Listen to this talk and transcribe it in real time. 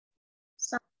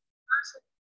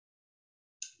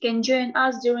can join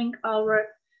us during our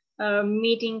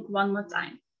meeting one more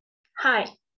time. Hi.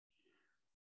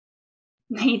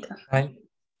 Nathan. Hi.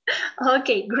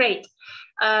 Okay, great.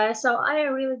 So I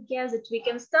really guess that we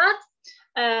can start.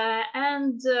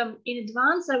 In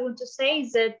advance, I want to say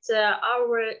that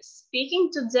our speaking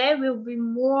today will be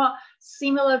more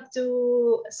similar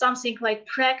to something like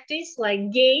practice,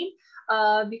 like game,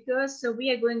 because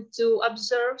we are going to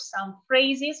observe some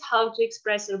phrases, how to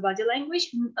express your body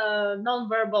language,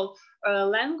 non-verbal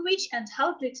language, and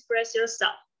how to express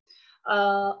yourself.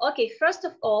 Okay, first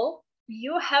of all,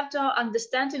 you have to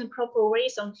understand in a proper way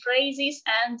some phrases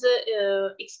and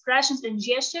expressions and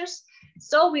gestures.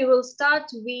 So we will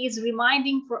start with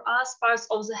reminding for us parts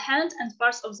of the hand and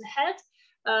parts of the head,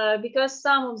 because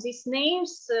some of these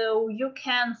names you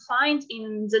can find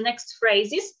in the next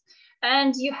phrases,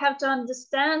 and you have to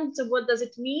understand what does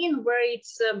it mean, where it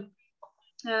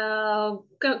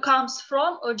comes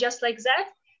from, or just like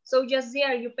that. So just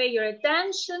there you pay your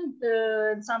attention,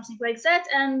 something like that.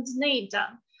 And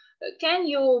Nathan, can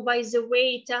you, by the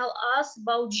way, tell us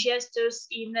about gestures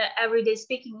in everyday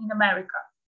speaking in America?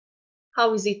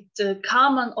 How is it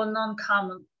common or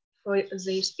non-common for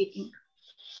their speaking?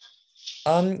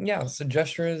 Yeah, so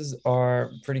gestures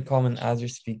are pretty common as you're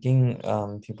speaking.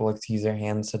 People like to use their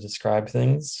hands to describe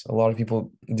things. A lot of people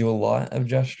do a lot of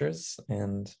gestures,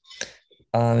 and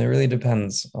it really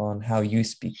depends on how you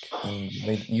speak and the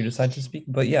way you decide to speak.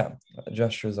 But yeah,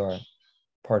 gestures are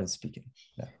part of speaking.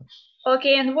 Definitely.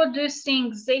 Okay, and what do you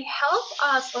think? They help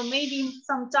us or maybe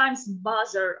sometimes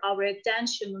bother our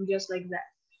attention just like that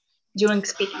during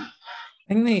speaking?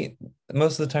 I think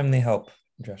most of the time they help,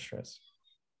 gestures.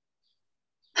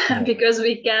 Yeah. Because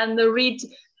we can read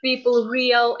people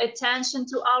real attention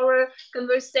to our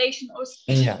conversation or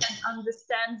speech, yeah, and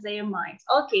understand their minds.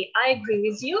 Okay, I agree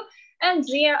with you. And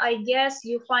there, I guess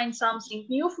you find something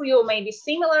new for you, maybe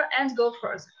similar, and go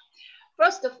further.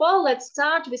 First of all, let's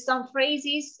start with some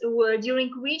phrases during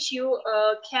which you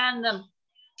can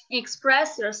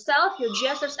express yourself, your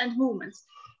gestures and movements.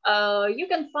 You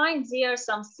can find there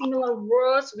some similar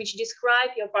words which describe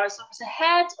your parts of the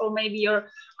head, or maybe your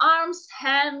arms,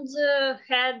 hands,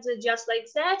 head, just like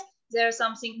that. There's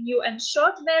something new and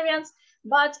short variants,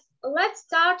 but let's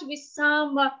start with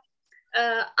some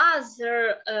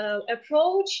other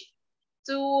approach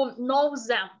to know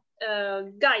them.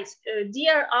 Guys,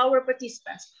 dear our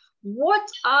participants, what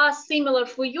are similar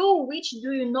for you? Which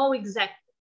do you know exactly?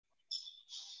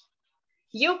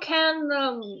 You can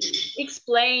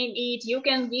explain it. You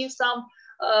can give some,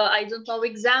 I don't know,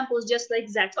 examples just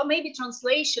like that, or maybe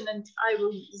translation, and I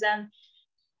will then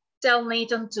tell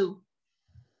Nathan too.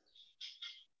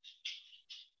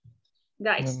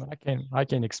 Guys. I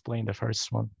can explain the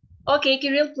first one. Okay,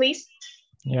 Kirill, please.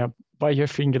 Yeah, bite your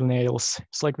fingernails.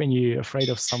 It's like when you're afraid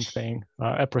of something,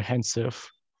 apprehensive,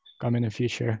 come in the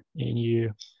future, and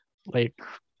you like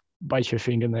bite your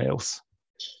fingernails,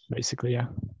 basically, yeah.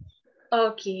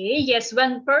 Okay, yes,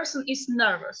 when person is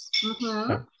nervous.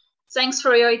 Yeah. Thanks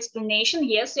for your explanation.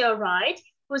 Yes, you're right.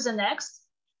 Who's the next?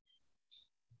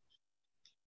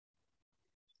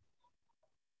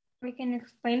 I can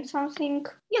explain something.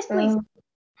 Yes, please.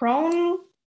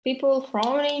 People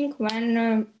frowning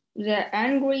when they're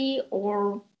angry,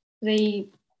 or they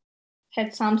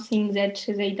had something that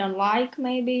they don't like,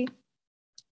 maybe.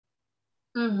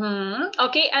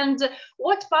 Okay, and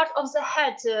what part of the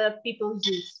head people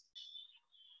use?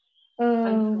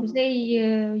 They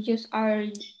use our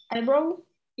eyebrow.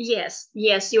 Yes,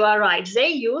 you are right. They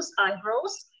use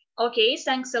eyebrows. Okay,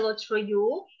 thanks a lot for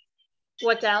you.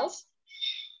 What else?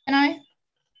 Can I?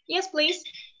 Yes, please.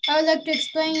 I would like to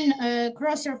explain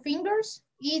cross your fingers.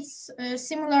 It's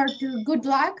similar to good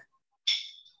luck.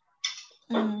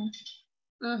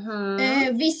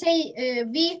 We say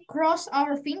we cross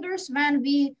our fingers when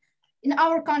we, in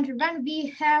our country, when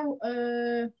we have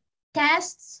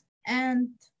tests and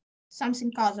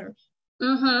something other.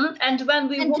 And when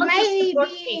we want to support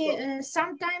people.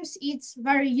 Sometimes it's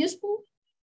very useful.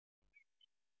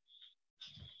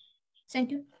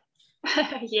 Thank you.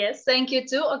 Yes, thank you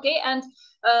too. Okay, and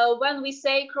when we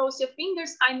say cross your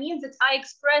fingers, I mean that I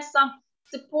express some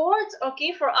support,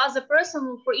 okay, for other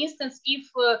person. For instance, if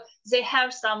they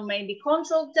have some maybe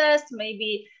control test,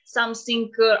 maybe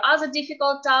something other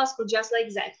difficult task, or just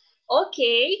like that.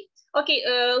 Okay,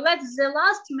 let's the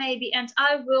last maybe, and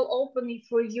I will open it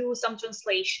for you some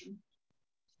translation.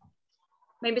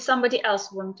 Maybe somebody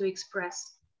else want to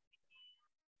express.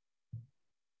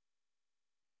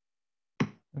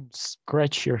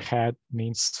 Scratch your head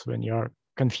means when you're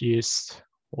confused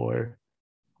or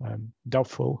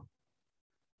doubtful.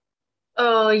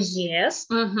 Yes,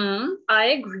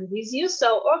 I agree with you.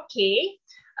 So, okay,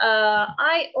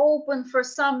 I open for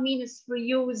some minutes for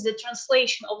you the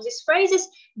translation of these phrases,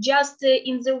 just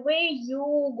in the way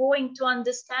you're going to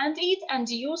understand it and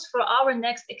use for our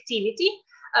next activity.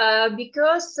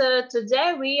 Because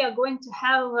today we are going to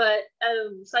have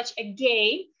such a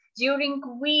game during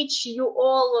which you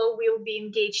all will be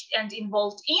engaged and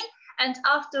involved in, and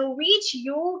after which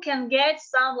you can get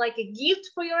some like a gift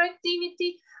for your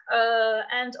activity.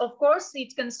 And of course,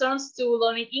 it concerns to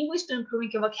learning English, to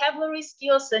improving your vocabulary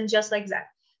skills, and just like that.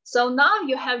 So now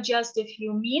you have just a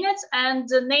few minutes. And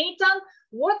Nathan,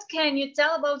 what can you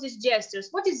tell about these gestures?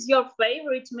 What is your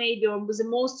favorite, maybe, or the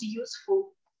most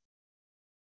useful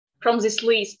from this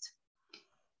list?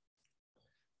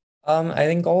 I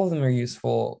think all of them are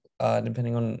useful,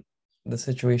 depending on the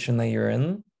situation that you're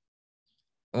in.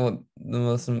 Well, the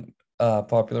most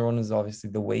popular one is obviously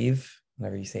the wave.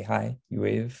 Whenever you say hi, you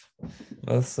wave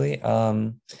mostly.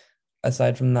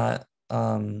 Aside from that,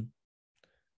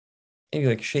 maybe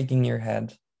like shaking your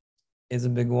head is a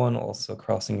big one. Also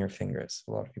during your fingers.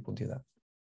 A lot of people do that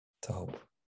to hope.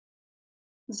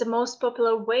 The most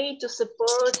popular way to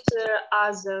support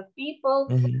other people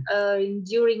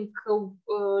during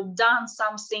done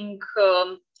something,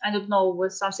 I don't know,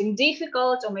 with something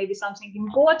difficult or maybe something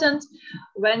important,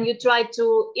 when you try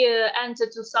to enter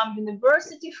to some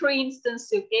university, for instance,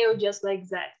 okay, or just like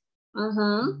that.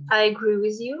 I agree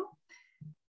with you.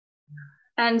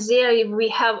 And there we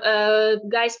have,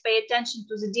 guys, pay attention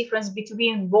to the difference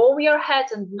between bow your head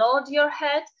and nod your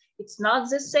head. It's not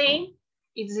the same.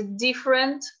 It's a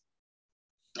different,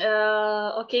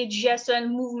 okay, gesture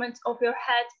and movement of your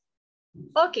head.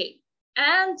 Okay,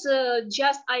 and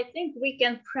just I think we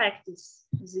can practice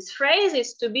these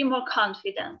phrases to be more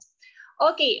confident.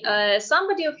 Okay,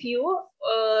 somebody of you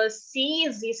see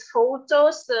these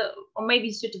photos or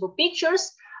maybe suitable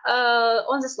pictures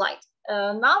on the slide.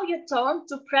 Now your turn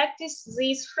to practice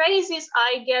these phrases.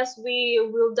 I guess we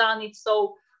will done it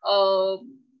so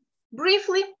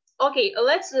briefly. Okay,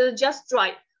 let's just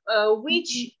try.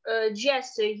 Which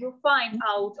gesture you find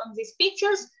out on these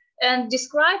pictures and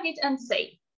describe it and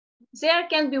say. There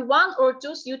can be one or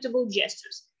two suitable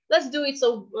gestures. Let's do it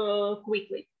so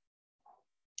quickly.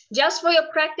 Just for your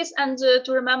practice and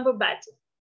to remember better.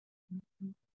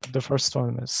 The first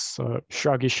one is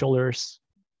shrug his shoulders.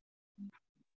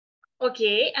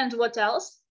 Okay, and what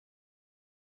else?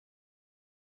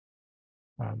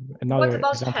 Another what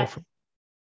about example. head?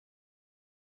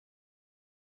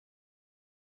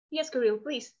 Yes, Kirill,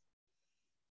 please.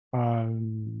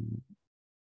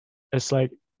 It's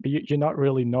like you not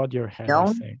really nod your head,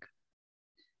 I think.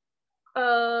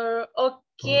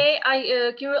 Okay,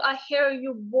 Kirill, I hear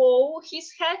you bow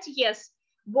his head. Yes,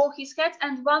 bow his head.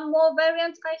 And one more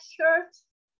variant I heard.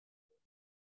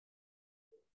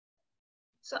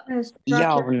 So,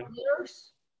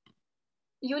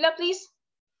 Yulia, please.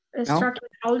 Shrugging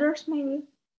shoulders, maybe.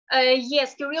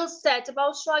 Yes, Kirill said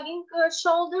about shrugging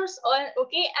shoulders,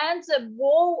 okay, and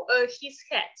bow his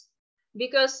head,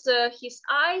 because his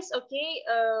eyes, okay,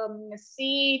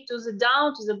 see to the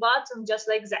down, to the bottom, just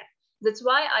like that. That's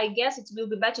why I guess it will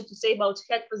be better to say about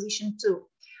head position too.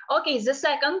 Okay, the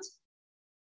second,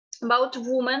 about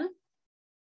woman.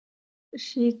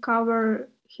 She covers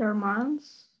her mouth.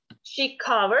 She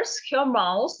covers her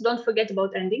mouth. Don't forget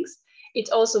about endings. It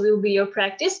also will be your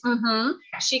practice.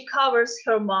 She covers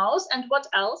her mouth. And what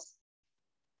else?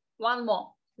 One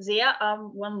more. There,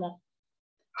 one more.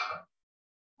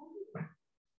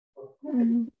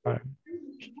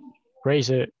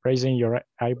 Raising your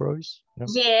eyebrows. No?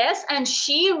 Yes, and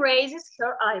she raises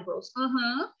her eyebrows.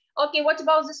 Okay, what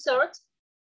about the third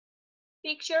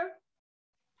picture?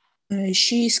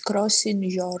 She is crossing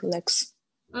your legs.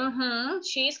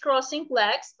 She is crossing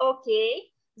legs.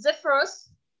 Okay. The first,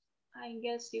 I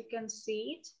guess you can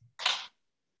see it.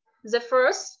 The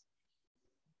first.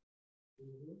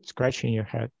 Scratching your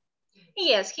head.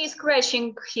 Yes, he's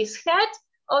scratching his head.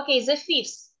 Okay, the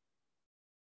fifth.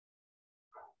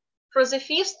 For the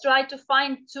fifth, try to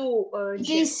find two.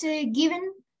 This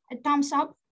giving a thumbs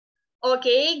up.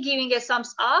 Okay, giving a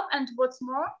thumbs up. And what's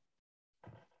more?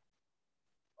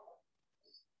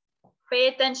 Pay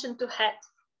attention to head.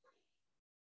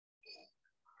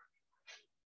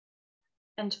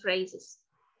 And phrases.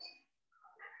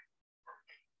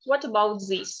 What about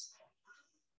this?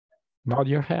 Nod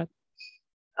your head?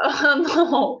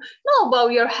 No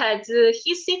about your head.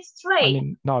 He sits straight. I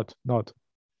mean, not. Not.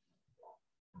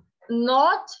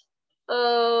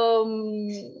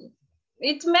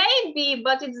 It may be,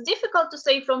 but it's difficult to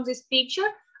say from this picture.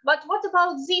 But what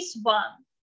about this one?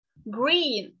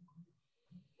 Green.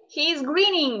 He is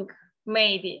grinning,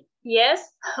 maybe.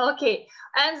 Yes? Okay.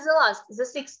 And the last, the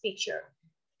sixth picture.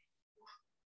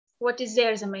 What is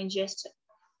there, the main gesture?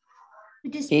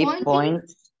 It is He pointing.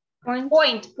 points.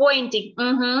 Pointing.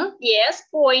 Yes,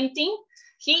 pointing.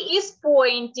 He is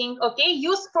pointing. Okay,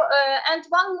 use for, and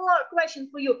one more question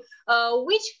for you.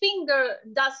 Which finger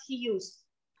does he use?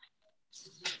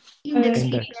 Index.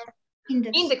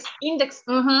 Index.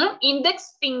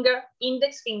 Index finger.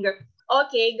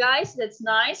 Okay, guys, that's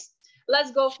nice.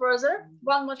 Let's go further.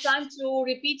 One more time to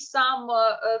repeat some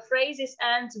phrases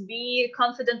and be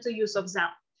confident to use of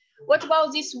them. What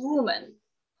about this woman?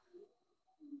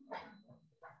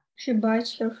 She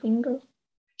bites her finger.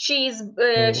 She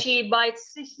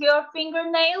bites her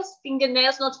fingernails,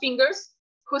 not fingers.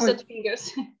 Who said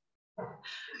fingers?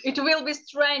 It will be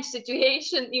strange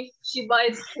situation if she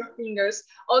bites her fingers.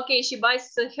 Okay, she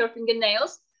bites her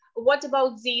fingernails. What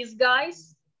about these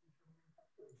guys?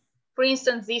 For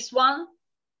instance, this one.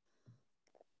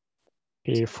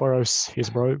 He furrows his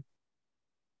brow.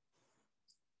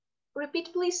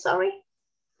 Repeat, please, sorry.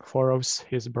 Furrows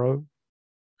his brow.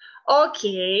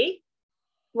 Okay.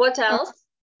 What else?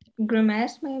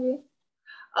 Grimace, maybe.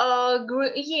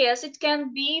 Yes, it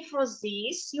can be for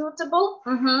this suitable.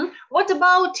 What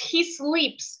about his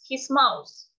lips, his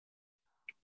mouth?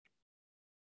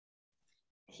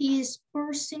 He is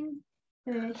pursing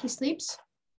his lips.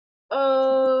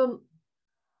 You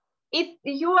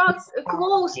are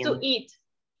close to it.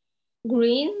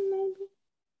 Green, maybe.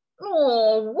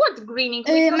 Oh, what greening?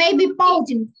 Maybe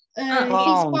pouting. He's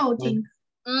Pouting. pouting.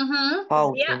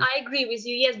 Pouting. Yeah, I agree with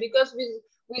you. Yes, because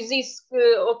with this,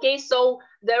 okay, so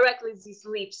directly these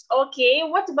lips. Okay,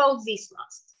 what about this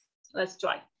last? Let's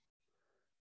try.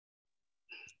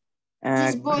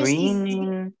 This voice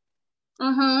Greening.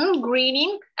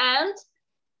 Greening and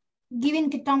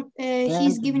giving a thumb.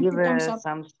 He's giving a thumbs up.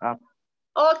 Thumbs up.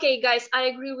 okay, guys, I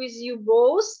agree with you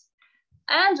both,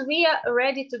 and we are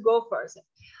ready to go further.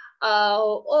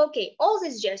 Okay, all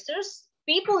these gestures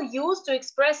people use to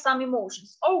express some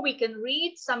emotions, or we can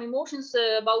read some emotions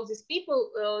about these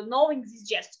people knowing these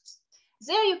gestures.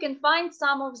 There you can find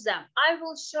some of them. I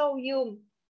will show you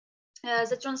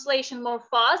the translation more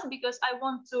fast because I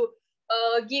want to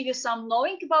give you some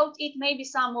knowing about it. Maybe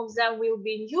some of them will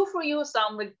be new for you,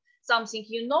 something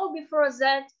you know before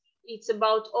that. It's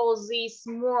about all these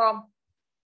more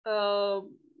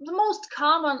the most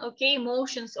common, okay,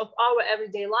 emotions of our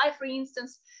everyday life, for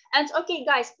instance. And okay,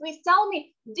 guys, please tell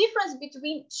me difference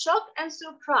between shock and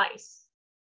surprise.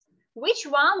 Which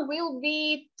one will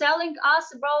be telling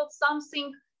us about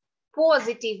something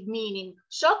positive meaning,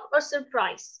 shock or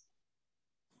surprise?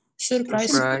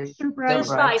 Surprise.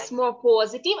 Surprise more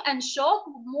positive, and shock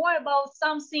more about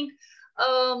something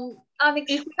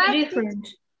unexpected. Different.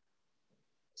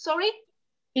 Sorry?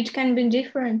 It can be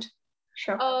different.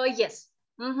 Shock. Yes.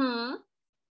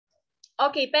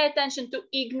 Okay, pay attention to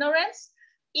ignorance.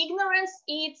 Ignorance,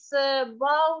 it's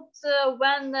about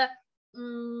when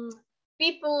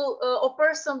people or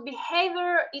person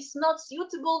behavior is not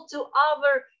suitable to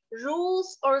our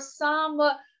rules or some,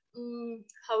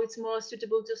 how it's more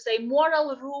suitable to say,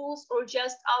 moral rules or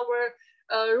just our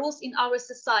rules in our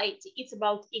society. It's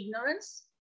about ignorance,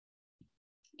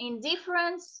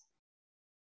 indifference,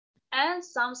 and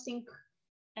something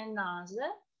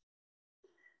another.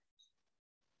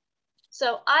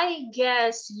 So I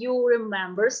guess you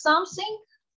remember something,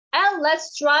 and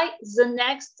let's try the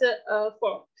next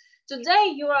form.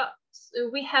 Today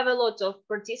we have a lot of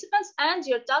participants, and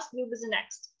your task will be the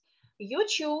next. You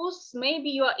choose, maybe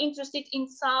you are interested in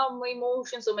some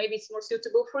emotions, or maybe it's more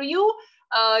suitable for you.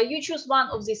 You choose one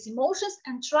of these emotions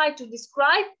and try to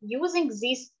describe using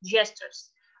these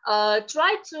gestures.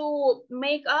 Try to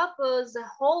make up the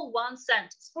whole one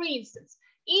sentence. For instance,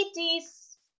 it is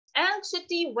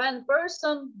anxiety when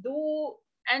person do,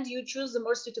 and you choose the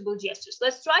more suitable gestures.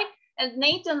 Let's try. And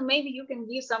Nathan, maybe you can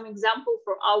give some example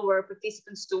for our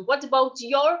participants too. What about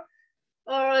your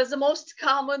the most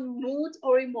common mood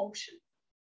or emotion?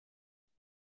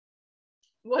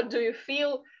 What do you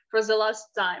feel for the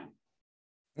last time?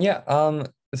 Yeah,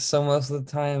 so most of the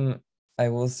time I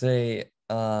will say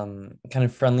kind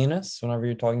of friendliness. Whenever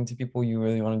you're talking to people, you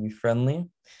really want to be friendly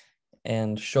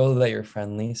and show that you're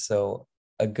friendly. So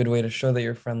a good way to show that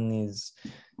you're friendly is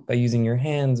by using your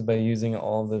hands, by using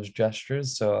all of those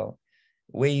gestures. So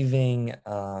waving,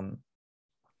 I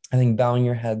think bowing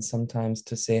your head sometimes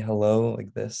to say hello,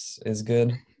 like this is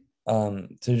good. To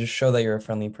just show that you're a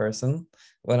friendly person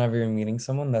whenever you're meeting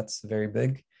someone, that's very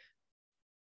big.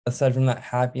 Aside from that,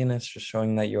 happiness, just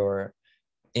showing that you're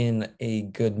in a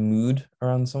good mood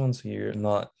around someone, so you're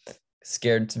not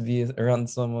scared to be around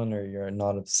someone, or you're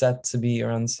not upset to be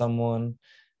around someone.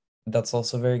 that's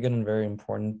also very good and very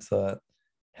important to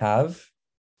have.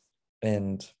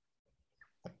 And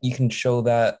you can show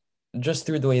that just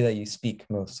through the way that you speak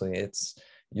mostly.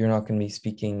 You're not going to be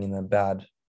speaking in a bad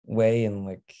way and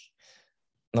like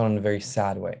not in a very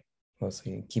sad way,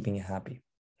 mostly keeping you happy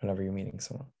whenever you're meeting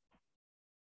someone.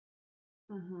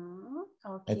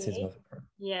 Okay. I'd say it's most important.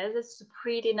 Yeah, that's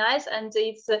pretty nice, and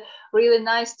it's really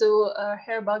nice to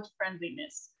hear about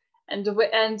friendliness, and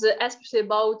especially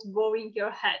about bowing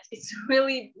your head. It's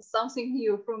really something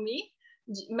new for me,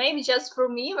 maybe just for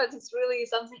me, but it's really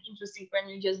something interesting when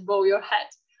you just bow your head.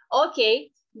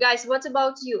 Okay, guys, what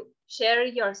about you? Share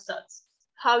your thoughts,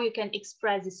 how you can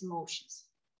express these emotions.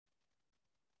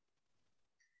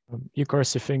 You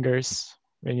cross your fingers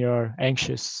when you're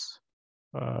anxious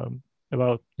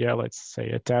about, let's say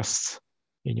a test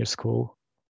in your school.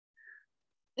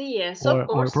 Yes, or, of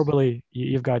course. Or probably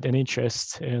you've got an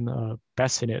interest in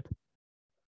passing it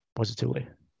positively.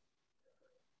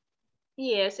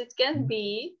 Yes, it can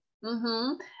be.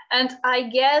 And I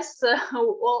guess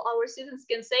all our students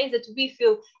can say that we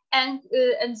feel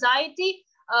anxiety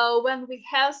when we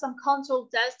have some control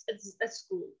tests at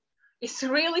school. It's a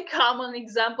really common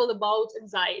example about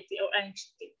anxiety or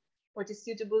anxiety, what is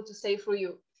suitable to say for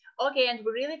you. Okay, and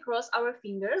we really cross our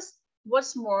fingers.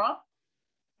 What's more?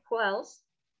 Who else?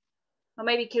 Or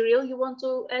maybe Kirill, you want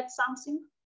to add something?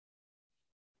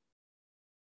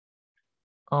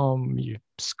 You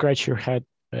scratch your head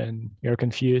when you're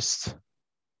confused,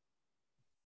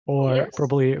 or Yes.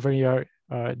 probably when you're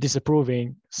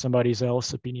disapproving somebody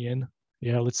else's opinion.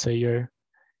 Let's say you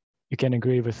can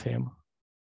agree with him,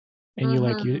 and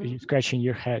you're scratching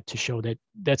your head to show that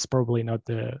that's probably not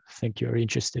the thing you're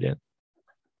interested in.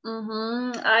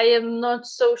 I am not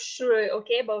so sure,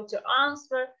 okay, about your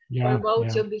answer or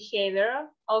about your behavior.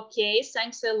 Okay,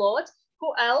 thanks a lot.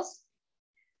 Who else?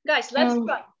 Guys, let's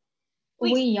try.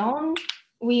 We yawn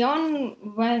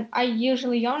when I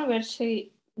usually yawn when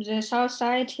the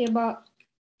society about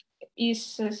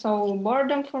is so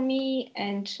boredom for me,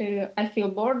 and I feel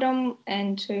boredom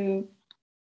and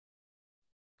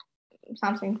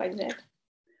something like that.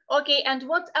 Okay, and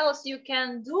what else you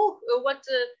can do? What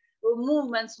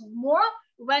movements more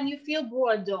when you feel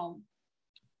boredom?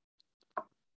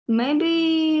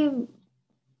 Maybe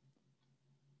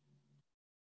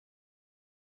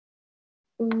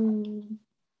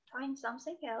find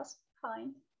something else.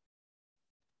 Fine.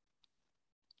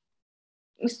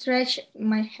 Stretch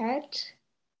my head.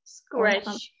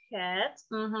 Scratch head.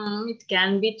 It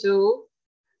can be too.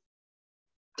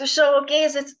 To show, okay,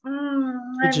 that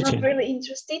I'm not really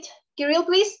interested. Kirill,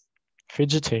 please.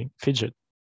 Fidget.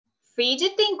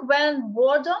 Fidgeting when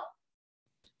boredom?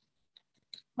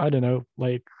 I don't know,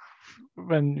 like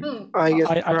when I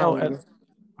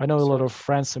know a lot of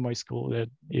friends in my school that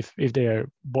if they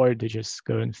are bored, they just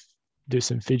go and do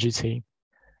some fidgeting.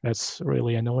 That's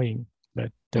really annoying,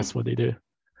 but that's what they do.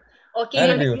 Okay,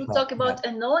 and you talk about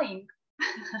annoying.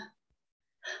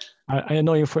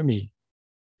 Annoying for me.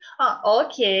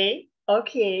 Okay.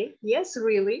 Yes,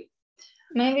 really.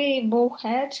 Maybe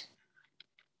bowhead.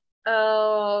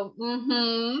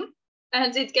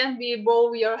 And it can be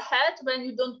bow your head when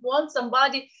you don't want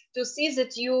somebody to see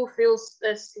that you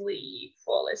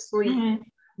fall asleep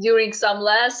during some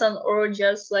lesson or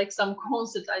just like some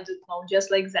concert, I don't know,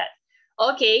 just like that.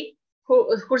 Okay,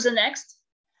 who's the next?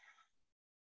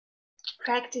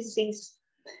 Practice these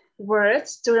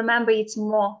words to remember it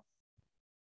more.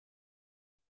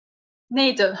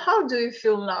 Nathan, how do you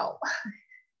feel now?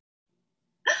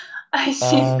 I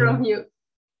see from you.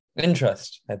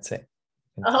 Interest, I'd say.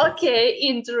 Okay,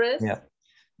 interest. Yeah.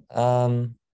 I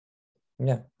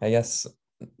guess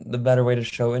the better way to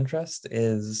show interest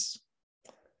is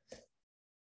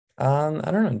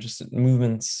I don't know, just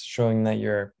movements showing that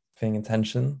you're paying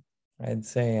attention. I'd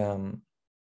say I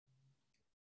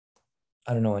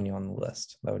don't know any on the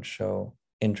list that would show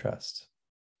interest.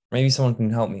 Maybe someone can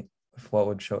help me with what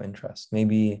would show interest.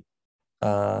 Maybe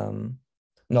nodding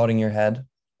your head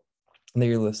that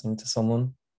you're listening to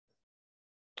someone,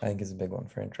 I think is a big one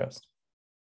for interest.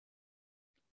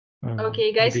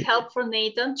 Okay, guys, help for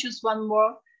Nathan. Choose one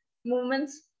more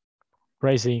movement.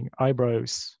 Raising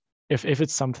eyebrows, if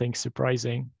it's something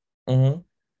surprising. Yeah,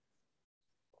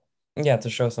 to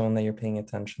show someone that you're paying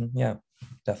attention. Yeah,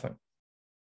 definitely.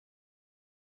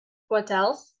 What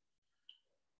else?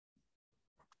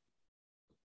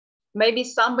 Maybe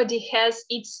somebody has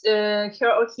her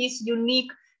or his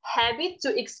unique habit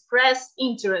to express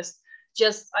interest.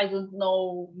 Just, I don't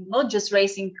know, not just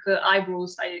raising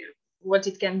eyebrows. What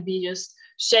it can be, just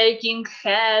shaking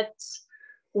heads,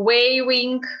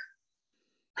 waving.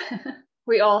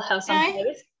 We all have some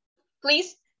habits.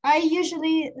 Please. I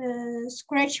usually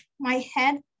scratch my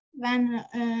head when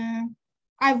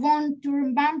I want to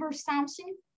remember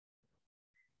something.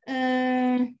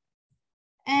 And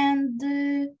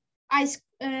I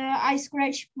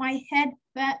scratch my head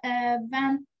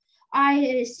when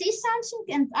I see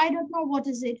something and I don't know what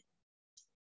is it.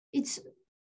 It's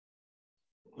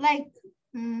like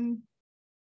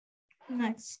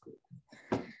nice.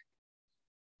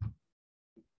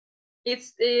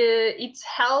 It's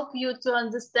help you to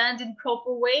understand in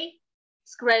proper way,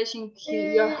 scratching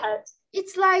your head.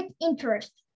 It's like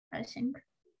interest, I think.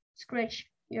 Scratch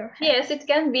your head. Yes, it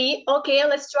can be. Okay,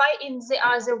 let's try in the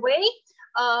other way.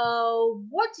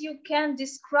 What you can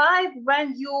describe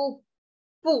when you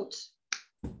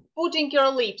putting your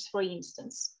lips, for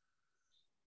instance.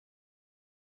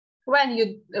 When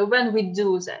we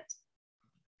do that,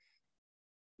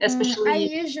 especially I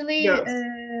usually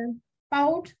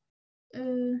pout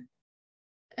when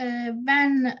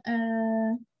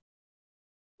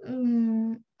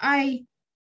I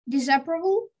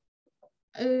disapproval.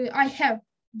 I have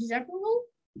disapproval,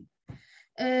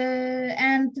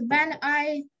 and when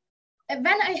I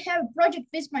have a project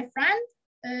with my friend,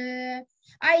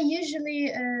 I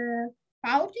usually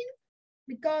pouting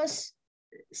because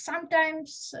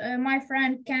sometimes my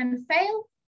friend can fail,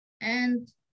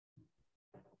 and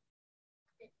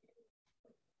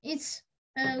it's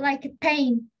like a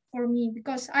pain for me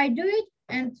because I do it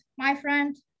and my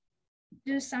friend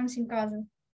do something other.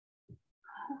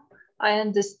 I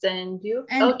understand you.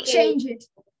 And okay. Change it.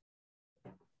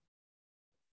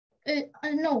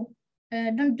 No,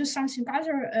 don't do something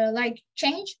other, like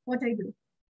change what I do.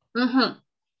 Mm-hmm.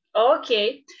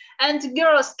 Okay. And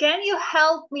girls, can you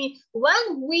help me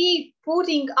when we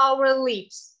putting our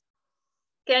lips?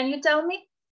 Can you tell me?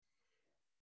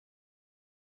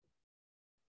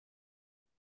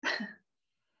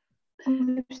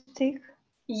 Lipstick.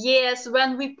 Yes,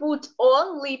 when we put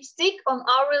on lipstick on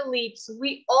our lips,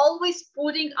 we always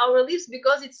putting our lips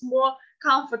because it's more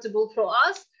comfortable for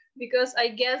us. Because I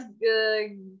guess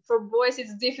for boys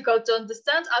it's difficult to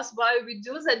understand us why we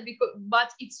do that,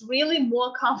 but it's really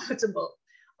more comfortable.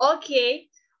 Okay,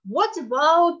 what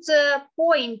about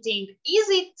pointing? Is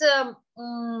it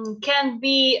can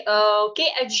be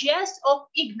okay a jest of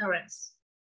ignorance?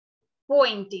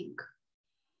 Pointing.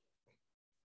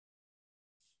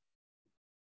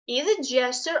 Is it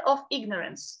gesture of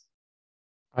ignorance?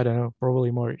 I don't know,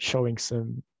 probably more showing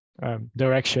some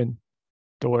direction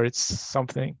towards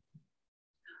something.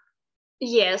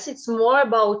 Yes, it's more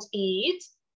about it.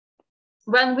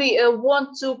 When we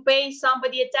want to pay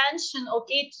somebody attention,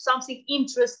 okay, to something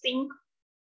interesting.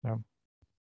 Yeah.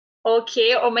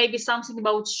 Okay, or maybe something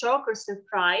about shock or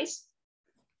surprise.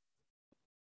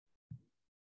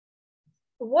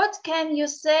 What can you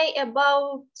say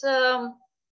about,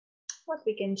 what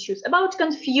we can choose? About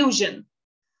confusion.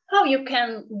 How you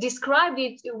can describe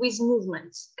it with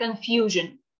movements,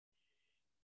 confusion.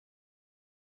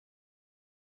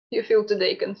 You feel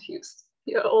today confused.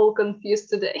 You're all confused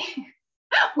today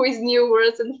with new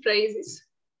words and phrases.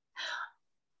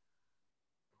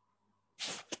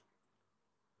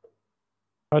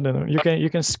 I don't know. You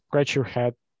can scratch your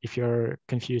head if you're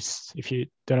confused, if you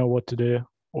don't know what to do,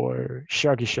 or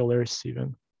shrug your shoulders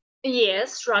even.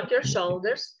 Yes, shrug your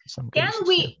shoulders. Can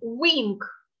we wink?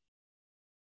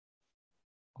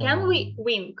 Can we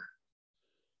wink?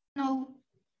 No.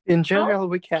 In general,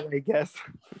 we can, I guess.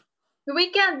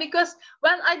 We can, because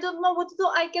when I don't know what to do,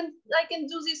 I can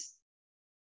do this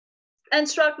and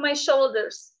shrug my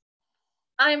shoulders.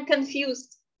 I'm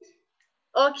confused.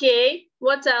 Okay,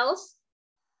 what else?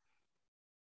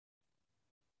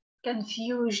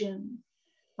 Confusion.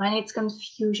 When it's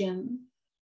confusion.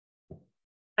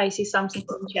 I see something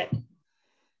from chat.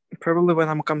 Probably when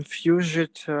I'm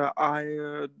confused,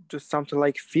 I do something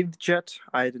like fidget.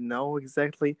 I don't know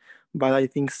exactly, but I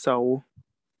think so.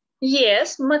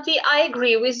 Yes, Mati, I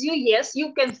agree with you. Yes,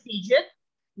 you can fidget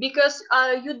because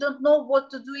you don't know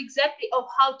what to do exactly or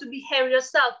how to behave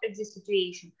yourself in this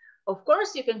situation. Of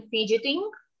course, you can fidgeting.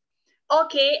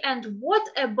 Okay, and what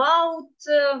about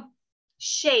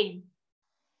shame?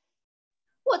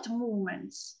 What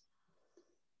movements?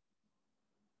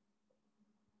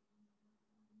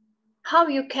 How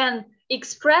you can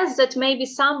express that maybe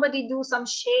somebody do some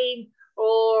shame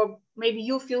or maybe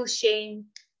you feel shame?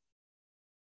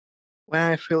 When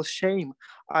I feel shame,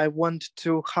 I want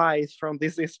to hide from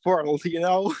this world, you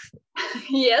know?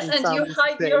 Yes, and you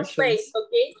hide your face,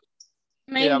 okay?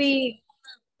 Maybe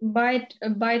bite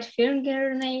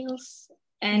fingernails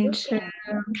and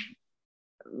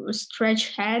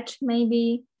stretch head,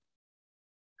 maybe.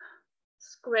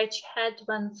 Scratch head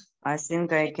when... I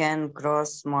think I can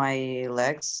cross my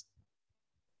legs.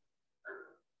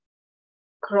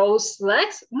 Cross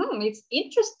legs? It's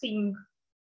interesting.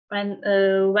 When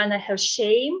I have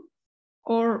shame.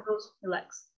 Or Cross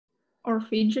legs. Or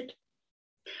fidget.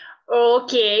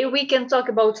 Okay, we can talk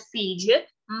about fidget.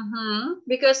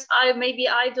 Because maybe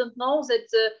I don't know that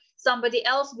somebody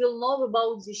else will know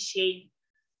about the shame.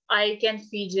 I can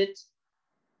fidget.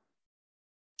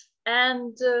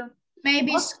 And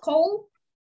maybe skull.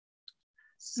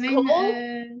 Skull?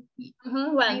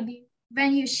 Maybe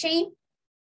when you shame,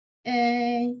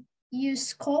 you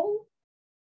skull.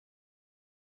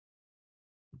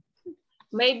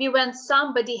 Maybe when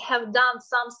somebody have done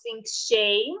something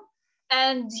shame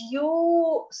and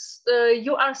you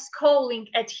are scolding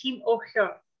at him or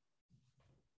her.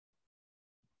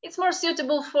 It's more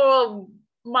suitable for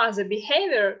mother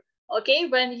behavior, okay?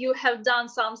 When you have done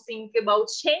something about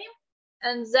shame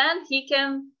and then he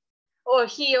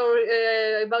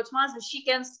about mother, she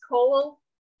can scold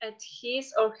at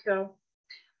his or her.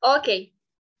 Okay,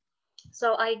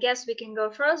 so I guess we can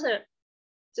go further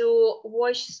to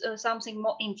watch something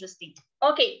more interesting.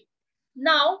 Okay,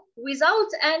 now without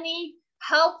any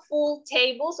helpful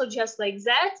tables or just like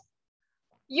that,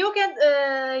 you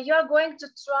are going to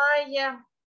try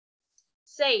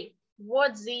say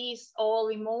what these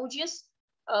all emojis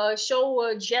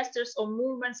show gestures or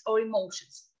movements or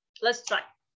emotions. Let's try.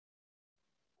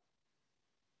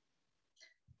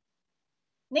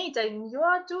 Nathan, you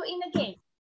are doing again.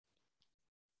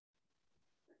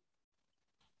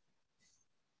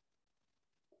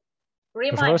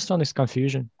 The first one is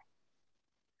confusion.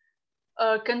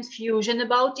 Confusion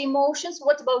about emotions.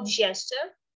 What about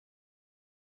gesture?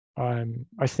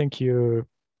 I think you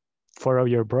furrow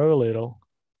your brow a little.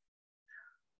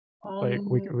 Like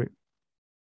on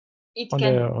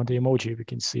the emoji, we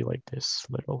can see like this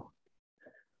little.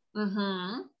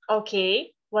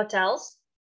 Okay. What else?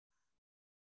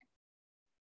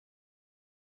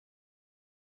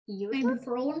 Maybe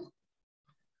frown.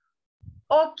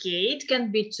 Okay, it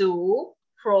can be too.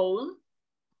 Frown.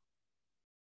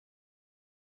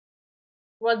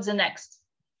 What's the next?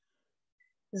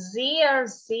 There.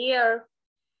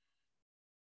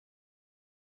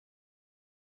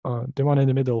 The one in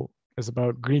the middle is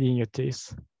about gritting your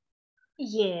teeth.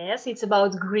 Yes, it's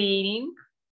about gritting.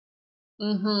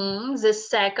 The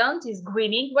second is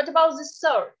gritting. What about the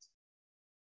third?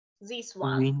 This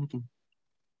one. Winking.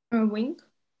 Wink.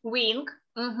 Wink.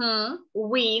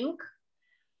 Wink.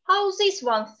 How's this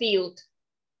one feel?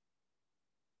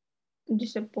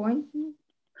 Disappointment.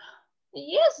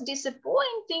 Yes,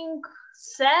 disappointing,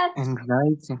 sad.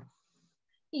 Anxiety.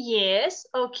 Yes,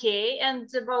 okay. And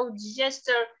about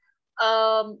gesture,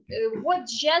 what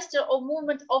gesture or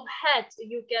movement of head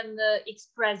you can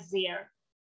express there?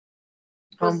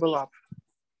 Thumb up.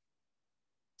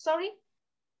 Sorry?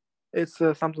 It's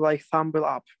something like thumb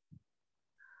up.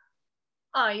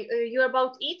 You're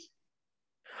about it?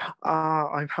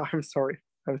 I'm sorry.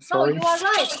 I'm sorry. No, you are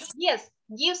right. Yes,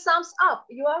 give thumbs up.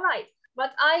 You are right.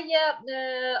 But I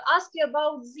ask you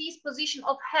about this position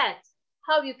of head.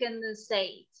 How you can say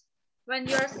it? When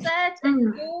you're sad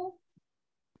and you...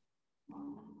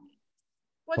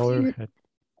 Bow your head.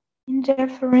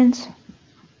 Indifference.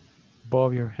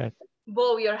 Bow your head.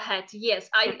 Bow your head. Yes,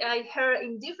 I hear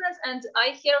indifference and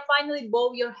I hear finally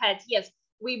bow your head. Yes,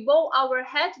 we bow our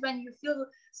head when you feel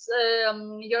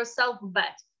yourself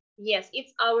bad. Yes,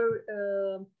 it's our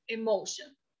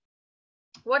emotion.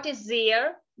 What is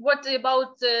there? What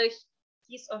about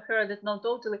his or her? That not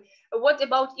totally. What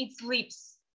about its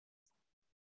lips?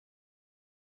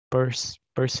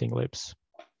 Pursing lips.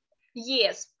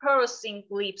 Yes, pursing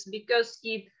lips because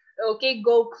it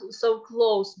go so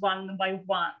close one by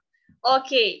one.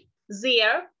 Okay,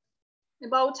 there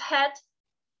about head.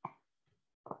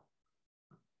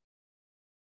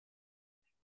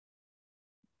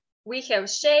 We have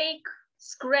shake,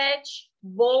 scratch,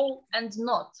 bow, and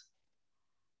knot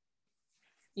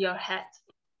your head.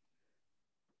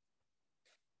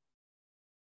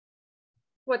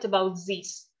 What about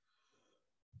this?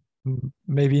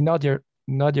 Maybe not your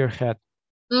head.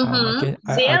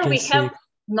 There we have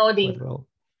nodding. Well.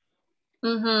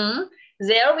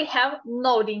 There we have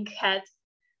nodding head.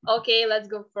 Okay, let's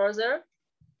go further.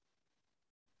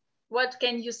 What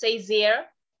can you say there?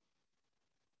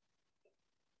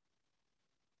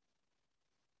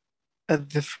 At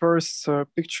the first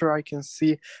picture, I can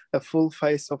see a full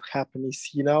face of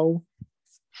happiness, you know?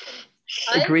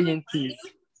 Grading teeth,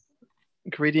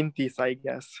 I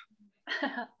guess.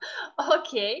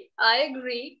 Okay, I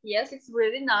agree. Yes, it's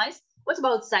really nice. What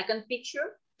about second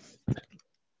picture?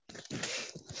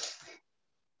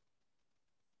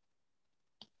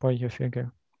 Point your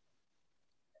finger.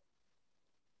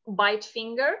 Bite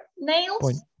finger,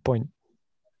 nails? Point.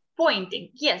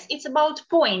 Pointing. Yes, it's about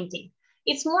pointing.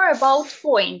 It's more about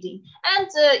pointing. And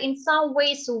in some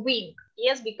ways wink.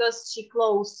 Yes, because she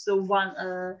closed one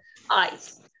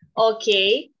eyes.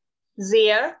 Okay,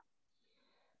 there.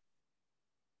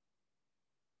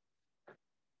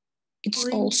 It's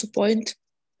also point.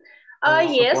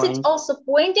 Yes, point. it's also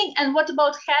pointing. And what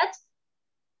about head?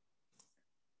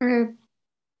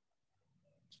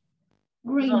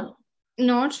 Green.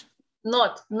 Not.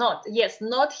 Not. Yes,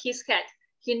 not his head.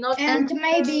 He not. And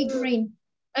maybe green.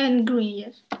 And green,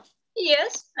 yes.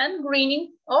 Yes, and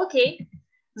greening. Okay.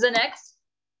 The next.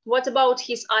 What about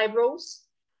his eyebrows?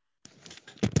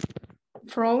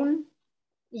 Frown.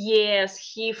 Yes,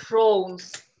 he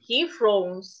frowns. He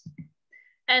frowns.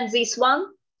 And this one,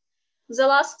 the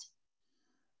last.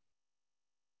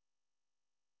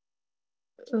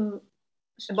 About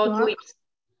Swap. lips.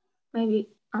 Maybe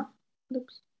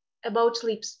lips. About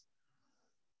lips.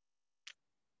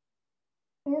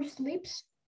 Purse lips.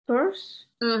 Purse.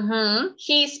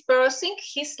 He's pursing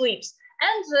his lips.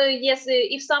 And yes,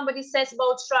 if somebody says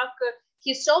about shrug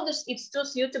his shoulders, it's too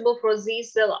suitable for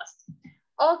this, the last.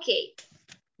 Okay,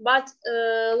 but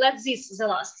let's this, the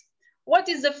last. What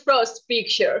is the first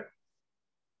picture?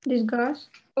 Disgust.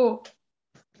 Oh.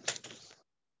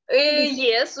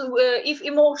 Yes, if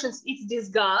emotions, it's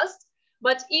disgust.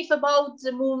 But if about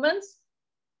the movements,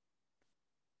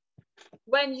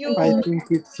 when you... I think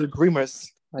it's a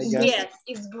grimace, I guess. Yes,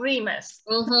 it's grimace.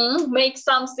 Make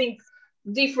something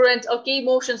different, okay,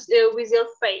 emotions with your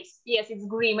face. Yes, it's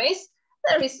grimace.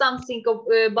 There is something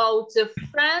about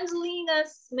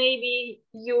friendliness. Maybe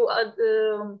you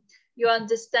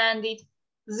understand it.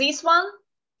 This one?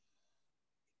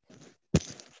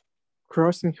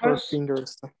 Crossing her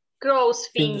fingers. Cross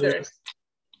fingers.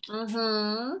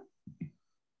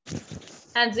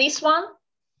 And this one?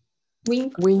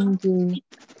 Wink. Winking.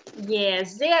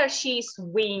 Yes, there she's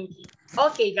winking.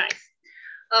 Okay, guys.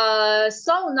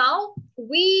 So now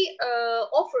we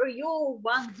offer you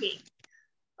one game.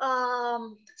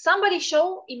 Somebody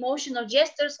show emotional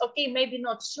gestures. Okay, maybe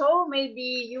not show,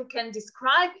 maybe you can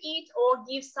describe it or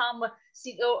give some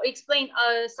or explain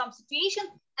some situation,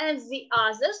 and the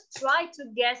others try to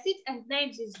guess it and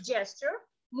name this gesture,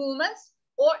 movements,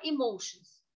 or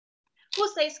emotions. Who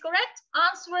says correct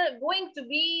answer going to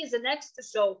be the next to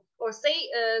show, or say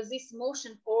this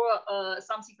emotion or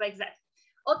something like that.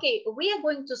 Okay, we are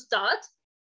going to start,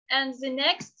 and the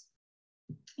next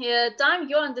time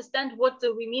you understand what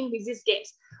we mean with these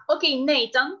games. Okay,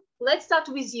 Nathan, let's start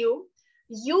with you.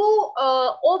 You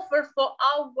offer for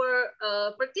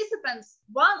our participants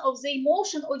one of the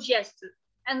emotion or gesture,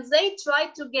 and they try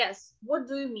to guess. What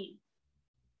do you mean?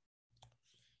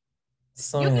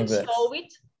 Something you can like show this.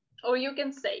 it, or you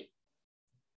can say.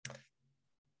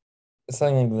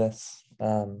 Something like this.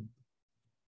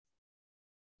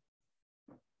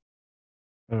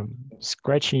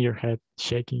 Scratching your head,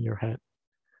 shaking your head.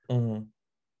 What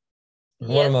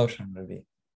Yes. emotion would it be?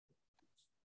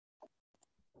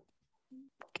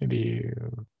 Can be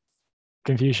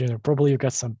confusion, or probably you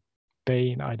got some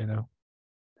pain. I don't know.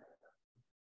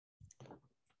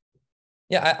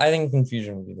 Yeah, I think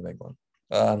confusion would be the big one.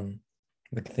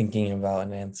 Like thinking about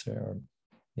an answer, or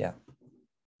yeah,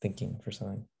 thinking for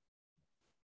something.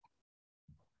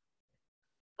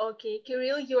 Okay,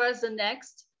 Kirill, you are the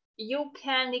next. You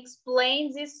can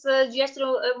explain this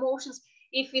gesture emotions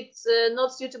if it's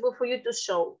not suitable for you to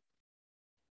show.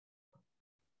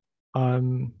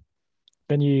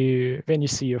 When you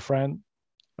see your friend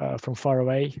from far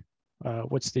away,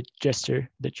 what's the gesture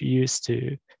that you use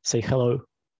to say hello?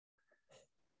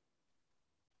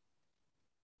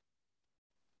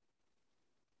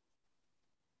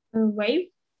 Wave.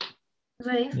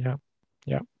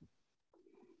 Yeah.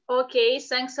 Okay,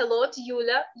 thanks a lot,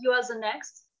 Yulia. You are the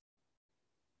next.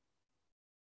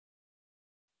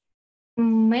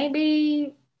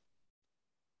 Maybe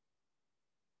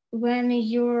when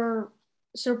you're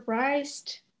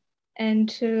surprised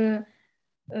and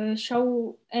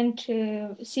show and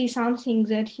see something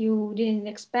that you didn't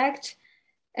expect,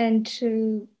 and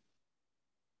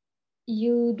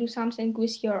you do something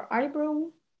with your eyebrow.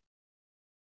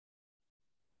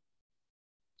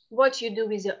 What you do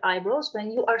with your eyebrows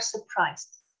when you are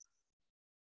surprised?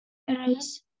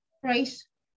 Raise.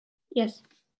 Yes.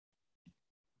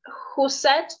 Who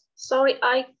said? Sorry,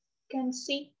 I can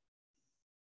see.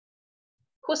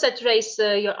 Who said raise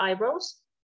your eyebrows?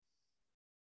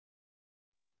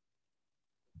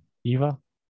 Eva?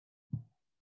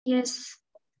 Yes.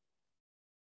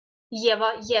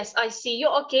 Yeva, yes, I see you.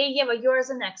 Okay, Yeva, you are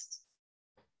the next.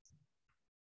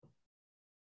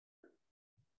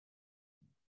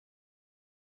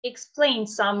 explain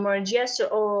some gesture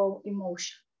or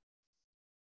emotion.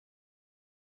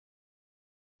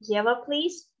 Yeva,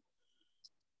 please.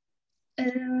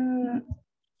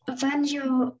 When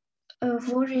you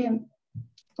worry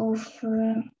of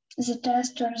the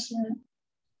test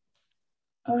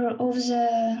or of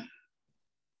the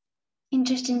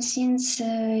interesting things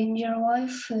in your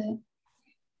life,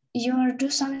 you do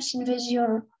something with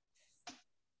your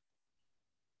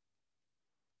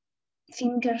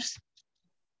fingers.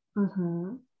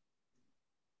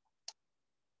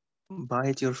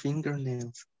 Bite your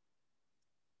fingernails.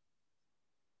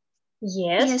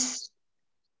 Yes.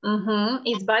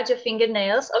 It's bite your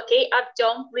fingernails. Okay,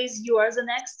 Artyom, please, you are the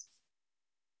next.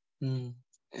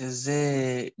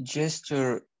 The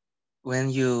gesture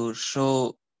when you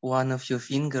show one of your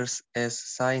fingers as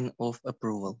sign of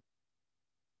approval.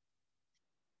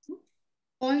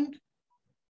 Point.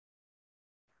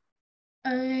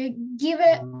 Give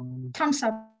a thumbs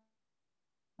up.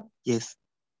 Yes.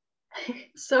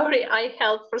 Sorry, I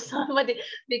helped for somebody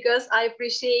because I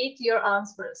appreciate your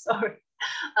answer. Sorry.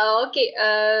 Okay,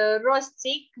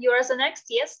 Rostik, you are the next,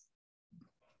 yes?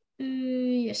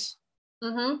 Yes.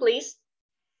 Please.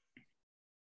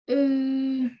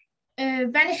 When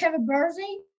you have a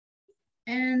birthday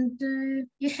and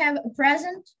you have a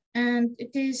present and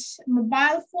it is a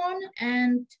mobile phone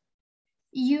and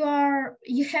you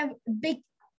have a big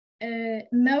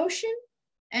emotion,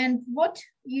 and what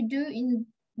you do in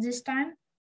this time?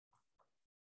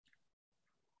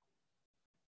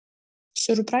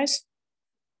 Surprise.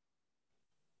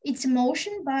 It's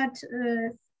emotion, but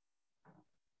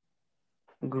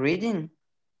Greeting.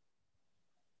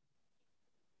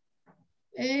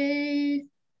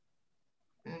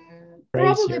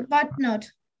 Probably, but not.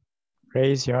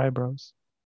 Raise your eyebrows.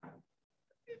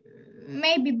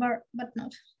 Maybe, but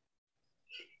not.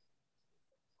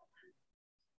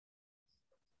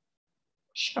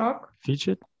 Shock.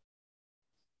 Fidget.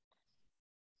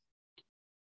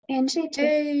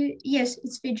 Yes,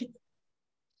 it's fidget.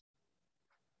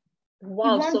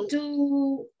 Wow,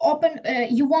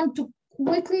 you want to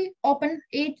quickly open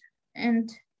it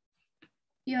and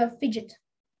you fidget.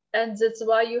 And that's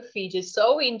why you fidget.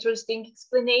 So interesting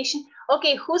explanation.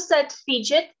 Okay, who said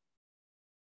fidget?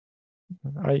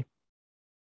 I.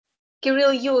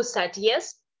 Kirill, you said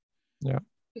yes? Yeah.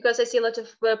 Because I see a lot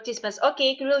of participants.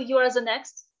 Okay, Kirill, you are the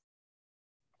next.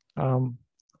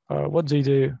 What do you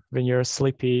do when you're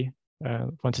sleepy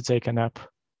and want to take a nap?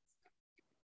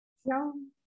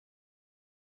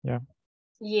 Yeah.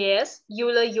 Yes,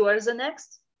 Yula, you are the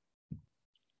next.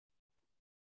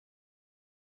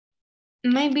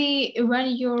 Maybe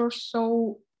when you're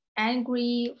so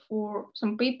angry for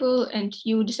some people and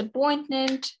you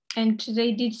disappointed and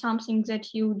they did something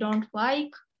that you don't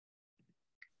like,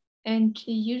 and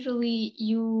usually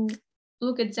you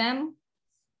look at them.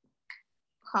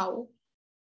 How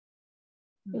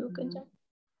you look at them?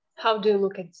 How do you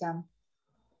look at them?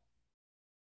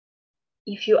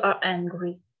 If you are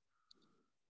angry.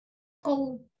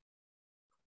 Cold.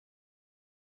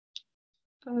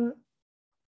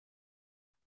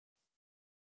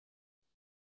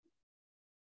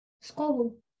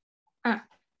 Scold.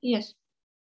 Yes.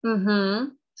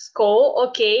 Scold,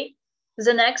 okay.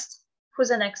 The next, who's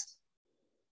the next?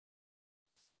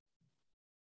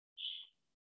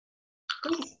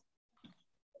 Please.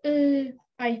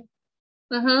 I.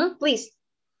 Please.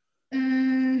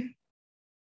 When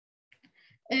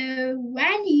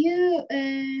you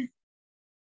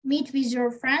meet with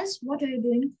your friends, what are you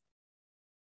doing?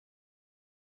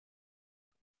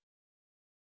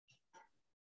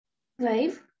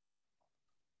 Wave.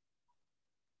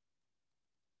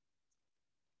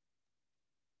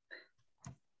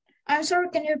 I'm sorry,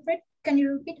 can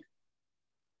you repeat?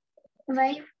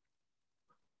 Wave.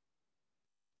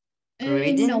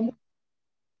 Reading? No.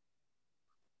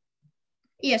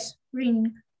 Yes,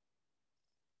 reading.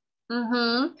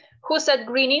 Who said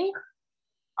greening?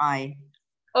 I.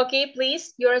 Okay,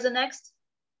 please, you're the next.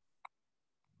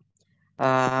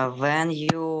 When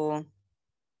you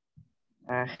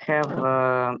have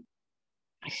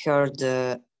heard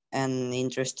an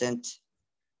interesting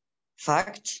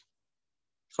fact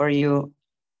for you,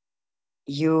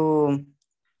 you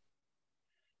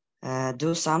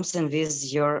do something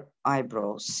with your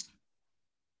eyebrows.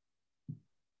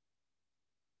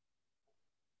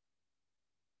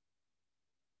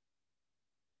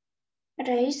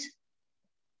 Raise.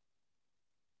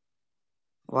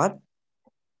 What?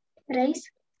 Raise.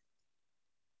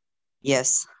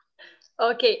 Yes.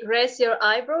 Okay, raise your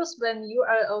eyebrows when you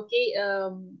are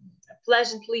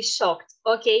pleasantly shocked.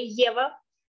 Okay, Yeva,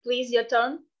 please, your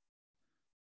turn.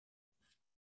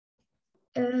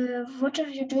 What are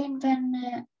you doing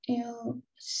when you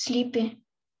sleepy?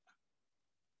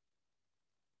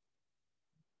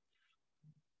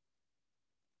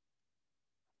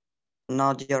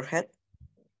 Nod your head.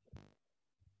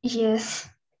 Yes.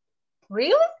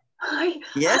 Really?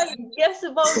 Yes. I guess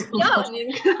about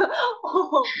yawning.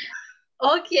 Oh,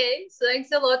 okay,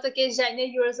 thanks a lot. Okay,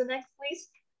 Zhenya, you're the next, please.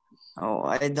 Oh,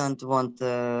 I don't want.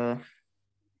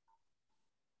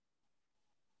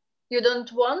 You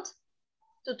don't want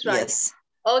to try? Yes.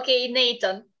 Okay,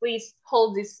 Nathan, please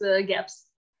hold these gaps.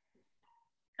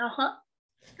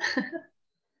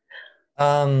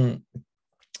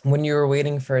 When you were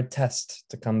waiting for a test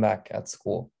to come back at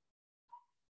school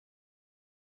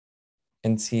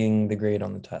and seeing the grade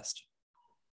on the test.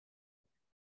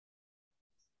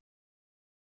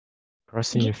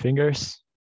 Crossing your fingers.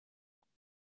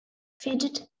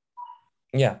 Fidget.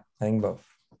 Yeah, I think both.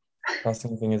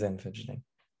 Crossing fingers and fidgeting.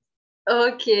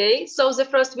 Okay, so the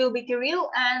first will be Kirill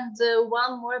and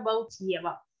one more about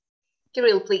Eva.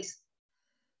 Kirill, please.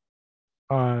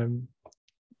 When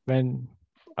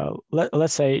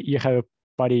let's say you have a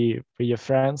party with your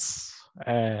friends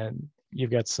and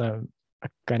you've got some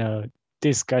kind of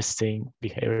disgusting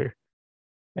behavior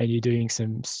and you're doing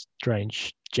some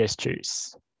strange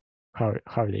gestures. How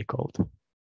are they called?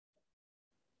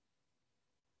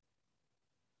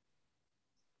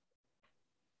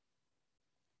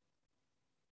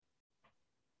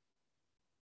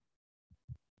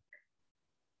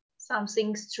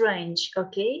 Something strange,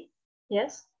 okay?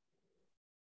 Yes?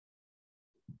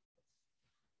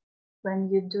 When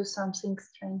you do something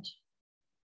strange.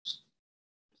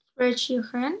 Stretch your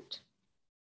hand.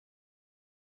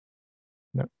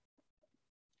 No.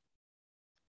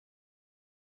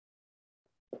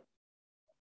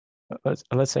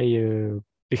 Let's say you're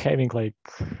behaving like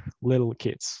little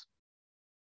kids.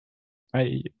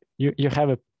 You have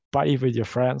a party with your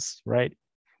friends, right?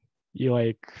 You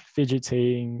like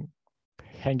fidgeting,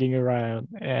 hanging around,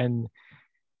 and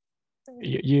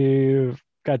you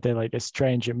got that like a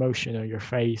strange emotion on your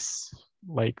face,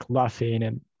 like laughing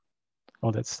and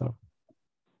all that stuff.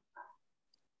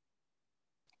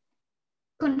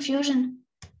 Confusion.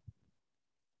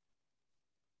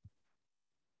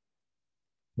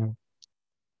 No.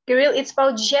 Kirill, it's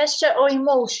about gesture or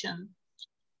emotion?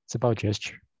 It's about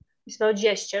gesture. It's about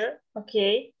gesture,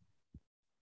 okay.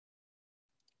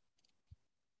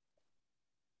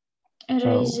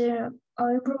 Raise your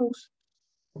eyebrows.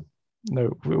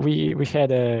 No, we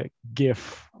had a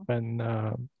GIF when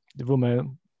the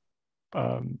woman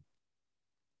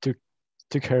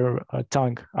took her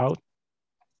tongue out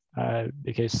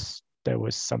because there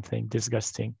was something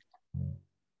disgusting.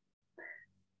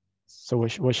 So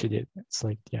what she did, it's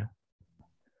like, yeah.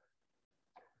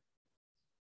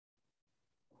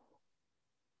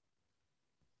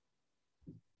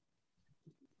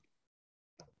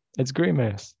 It's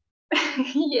grimace.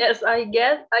 Yes, I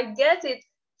get it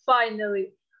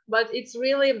finally, but it's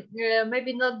really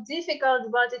maybe not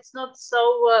difficult, but it's not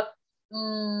so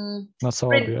not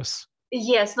so obvious.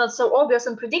 Yes, not so obvious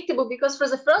and predictable, because for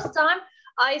the first time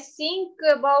I think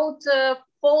about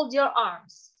fold your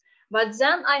arms, but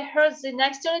then I heard the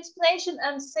next explanation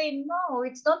and say no,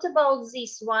 it's not about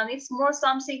this one, it's more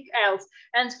something else,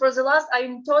 and for the last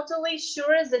I'm totally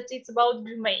sure that it's about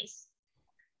grimace.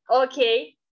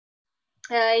 Okay.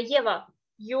 Eva,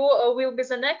 you will be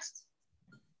the next.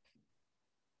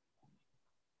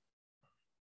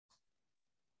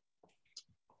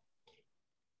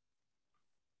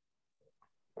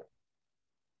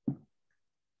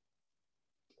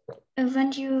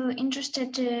 When you're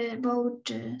interested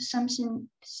about something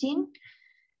seen,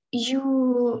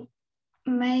 you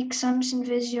make something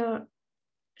with your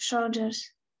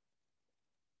shoulders.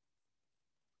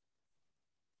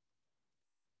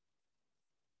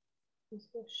 With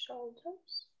your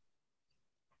shoulders.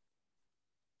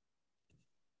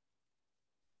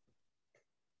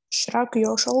 Shrug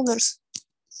your shoulders.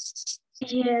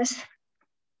 Yes.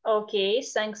 Okay,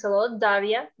 thanks a lot.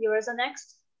 Daria, you are the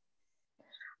next.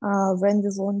 When we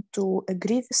want to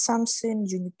agree with something,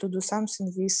 you need to do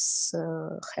something with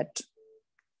head.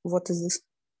 What is this?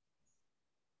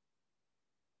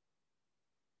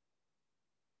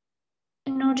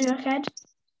 Nod your head.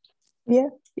 Yeah,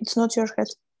 it's not your head.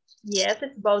 Yes,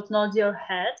 it's about nod your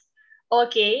head.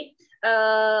 Okay,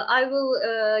 I will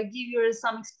give you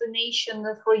some explanation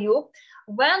for you.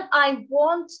 When I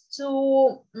want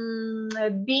to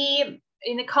be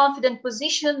in a confident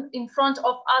position in front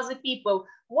of other people,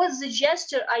 what's the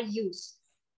gesture I use?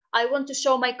 I want to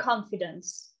show my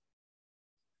confidence.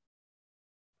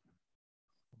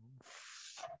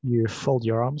 You fold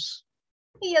your arms.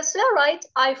 Yes, you're right.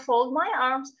 I fold my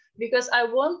arms. because I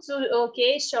want to,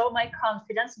 okay, show my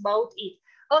confidence about it.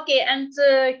 Okay, and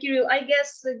Kirill, I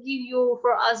guess give you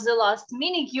for us the last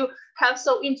meaning. You have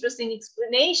so interesting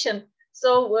explanation.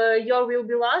 So your will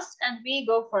be last and we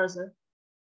go further.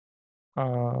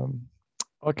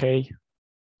 Okay.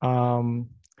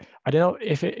 I don't know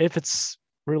if it's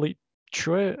really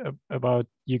true about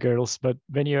you girls, but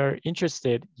when you're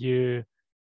interested, you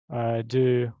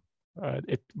do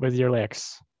it with your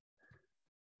legs,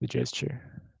 the gesture.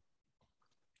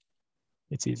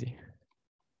 It's easy.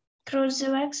 Cross the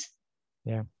legs.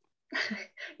 Yeah.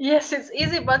 Yes, it's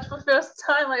easy, but for first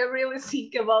time I really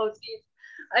think about it.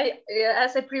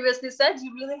 As I previously said,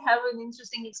 you really have an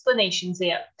interesting explanation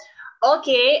there.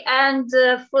 Okay, and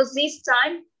for this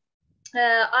time,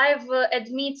 I've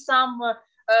admit some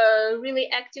really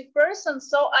active persons,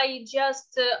 so I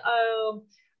just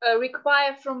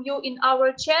require from you in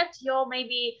our chat your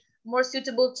maybe more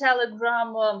suitable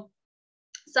Telegram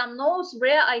some notes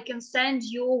where I can send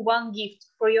you one gift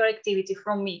for your activity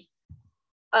from me.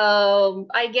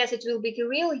 I guess it will be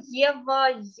Kirill,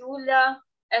 Eva, Yulia,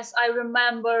 as I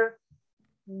remember,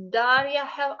 Daria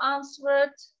have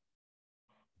answered.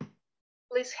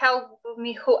 Please help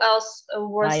me. Who else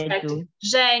was active?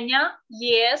 Zhenya,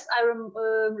 yes, I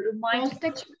remind.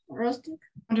 Rostik,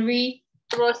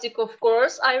 Rostik, of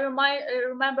course. I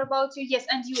remember about you. Yes,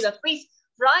 and Yulia, please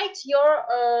write your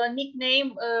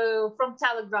nickname from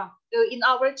Telegram in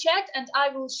our chat, and I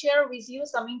will share with you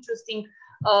some interesting,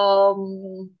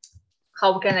 how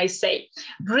can I say,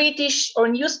 British or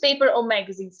newspaper or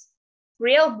magazines,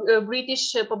 real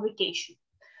British publication.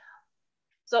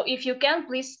 So if you can,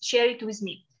 please share it with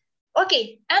me.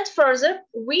 Okay, and further,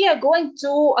 we are going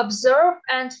to observe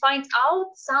and find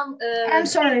out some... I'm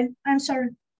sorry.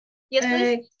 Yes,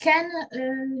 please.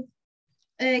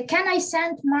 Can I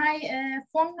send my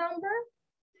phone number?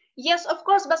 Yes, of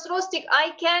course, but Rostik,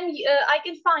 I can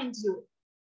find you.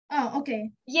 Oh,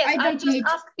 okay. Yes, I just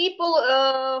ask people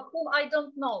whom I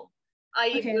don't know.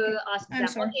 I ask them.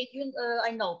 Sorry. Okay,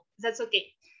 I know. That's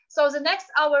okay. So the next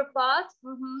hour part,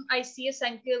 I see,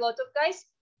 thank you a lot of guys.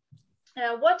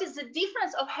 What is the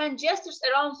difference of hand gestures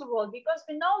around the world? Because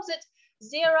we know that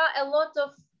there are a lot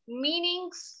of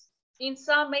meanings in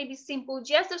some maybe simple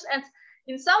gestures, and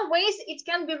in some ways it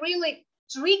can be really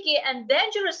tricky and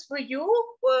dangerous for you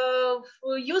for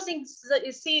using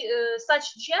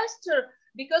such gesture,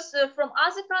 because from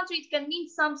other country it can mean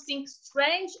something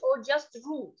strange or just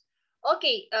rude.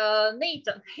 Okay,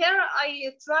 Nathan, here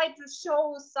I try to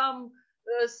show some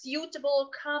suitable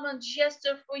common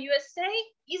gesture for USA.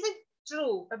 Is it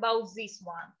true about this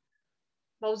one?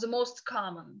 About the most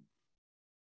common?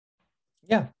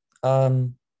 Yeah.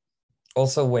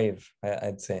 Also wave,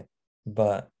 I'd say.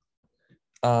 But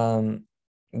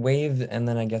wave and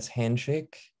then I guess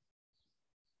handshake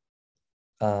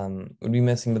would be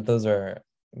missing, but those are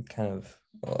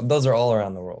those are all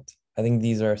around the world. I think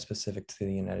these are specific to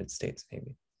the United States,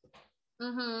 maybe.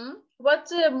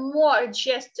 What more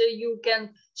gesture you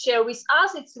can share with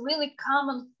us? It's really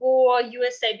common for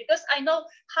USA, because I know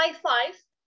high five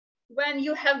when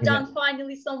you have done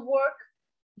finally some work.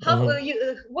 How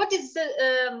what is the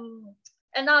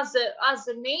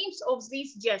other names of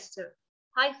this gesture?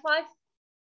 High five,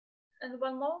 and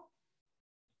one more.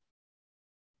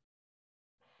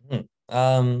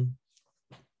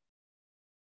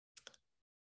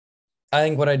 I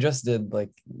think what I just did,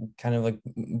 like kind of like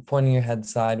pointing your head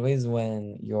sideways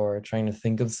when you're trying to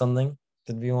think of something,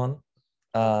 could be one.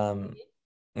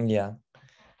 Yeah.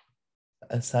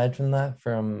 Aside from that,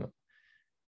 from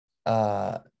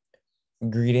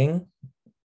greeting,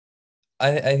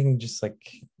 I think just like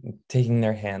taking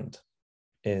their hand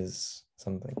is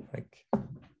something like,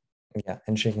 yeah,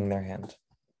 and shaking their hand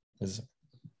is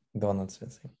the one that's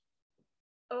missing.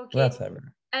 Okay. Well, that's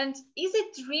everywhere. And is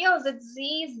it real that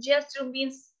this gesture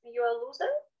means you're a loser?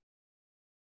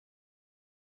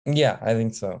 Yeah, I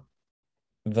think so.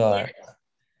 But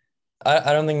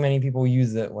I don't think many people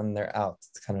use it when they're out.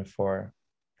 It's kind of for,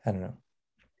 I don't know.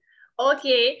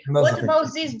 Okay, what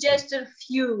about this gesture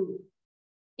few?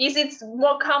 Is it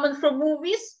more common from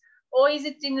movies, or is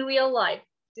it in real life,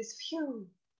 this few?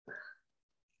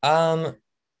 I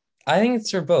think it's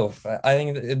for both. I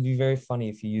think it'd be very funny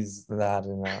if you use that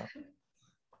in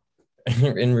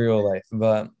real life,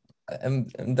 but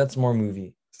that's more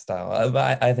movie style.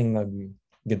 But I think that'd be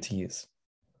good to use.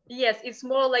 Yes, it's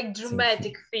more like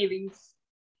dramatic feelings.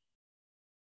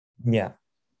 Yeah,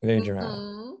 very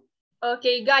dramatic.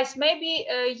 Okay, guys, maybe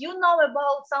you know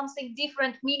about something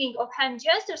different meaning of hand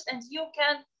gestures, and you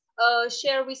can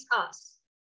share with us.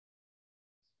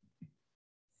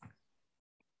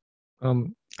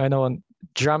 I know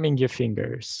drumming your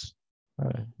fingers.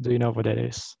 Do you know what that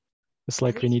is? It's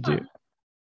like when you do.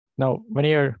 No, when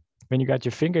you got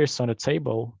your fingers on the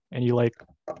table and you like.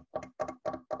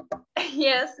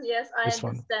 Yes, I This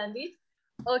understand it.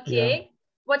 Okay, yeah.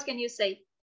 What can you say?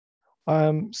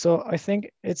 So I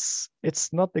think it's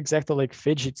not exactly like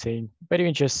fidgeting, but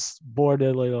even just bored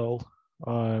a little,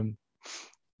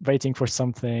 waiting for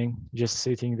something, just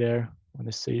sitting there on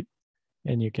the seat,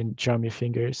 and you can jam your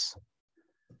fingers.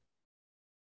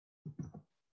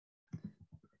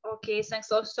 Okay, thanks.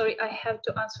 So sorry, I have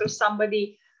to answer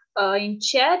somebody in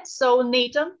chat. So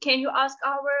Nathan, can you ask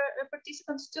our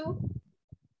participants too?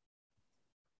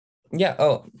 Yeah.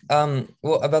 Oh,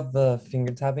 well, about the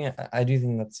finger tapping, I do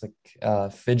think that's like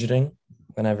fidgeting.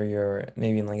 Whenever you're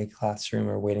maybe in like a classroom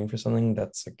or waiting for something,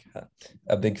 that's like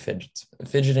a big fidget.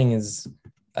 Fidgeting is,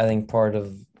 I think, part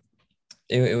of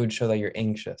it. It would show that you're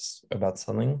anxious about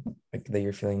something, like that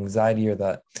you're feeling anxiety or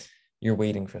that you're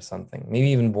waiting for something.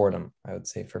 Maybe even boredom, I would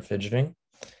say, for fidgeting.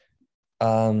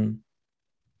 Ask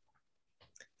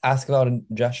about a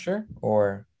gesture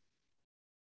or.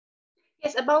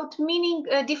 Yes, about meaning,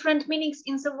 different meanings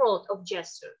in the world of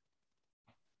gesture.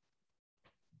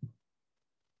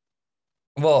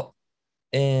 Well,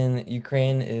 in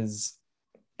Ukraine, is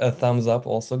a thumbs up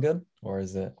also good, or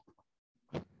is it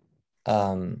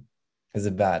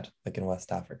bad, like in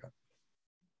West Africa?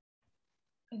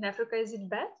 In Africa, is it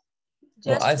bad?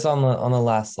 Well, I saw on the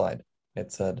last slide,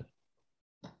 it said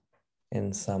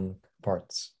in some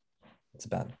parts it's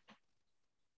bad.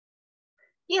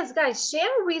 Yes, guys,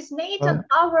 share with Nathan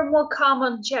our more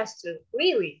common gesture,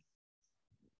 really.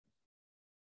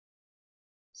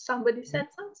 Somebody said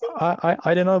something?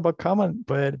 I don't know about common,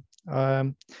 but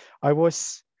I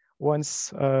was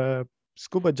once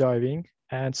scuba diving,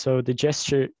 and so the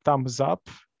gesture thumbs up,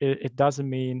 it doesn't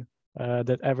mean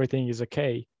that everything is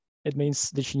okay. It means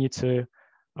that you need to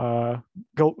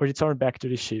return back to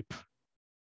the ship.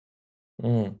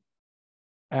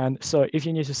 And so if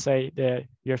you need to say that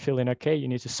you're feeling okay, you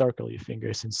need to circle your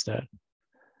fingers instead.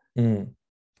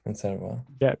 Instead of what?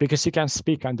 Yeah, because you can't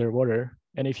speak underwater.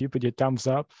 And if you put your thumbs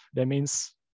up, that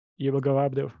means you will go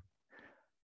up the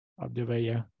way,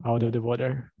 yeah, out of the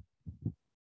water.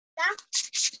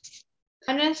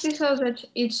 And I see so that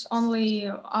it's only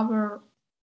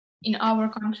in our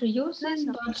country uses,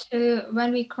 but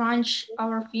when we crunch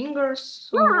our fingers,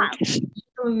 so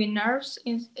we nerves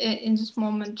in this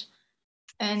moment,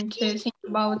 and think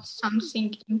about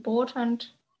something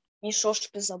important. You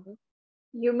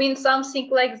mean something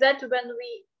like that when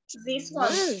we this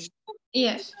one?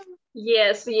 Yes.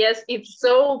 Yes, it's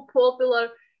so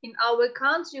popular in our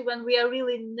country when we are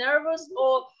really nervous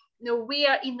or we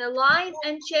are in a line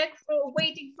and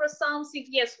waiting for something.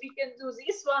 Yes, we can do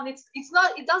this one. It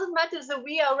doesn't matter that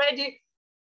we are ready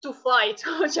to fight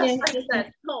or just like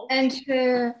that. No. And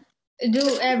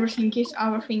do everything with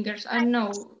our fingers. I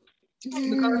know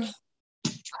because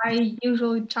I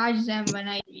usually touch them when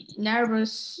I'm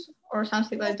nervous or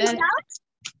something like that,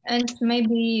 and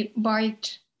maybe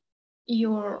bite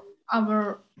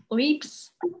our lips.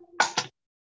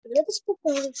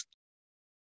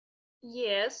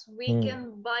 Yes, we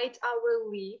can bite our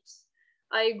lips.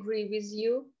 I agree with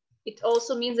you. It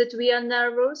also means that we are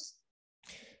nervous.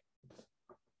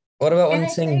 What about when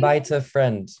saying bye to a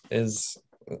friend? Is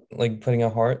like putting a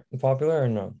heart popular or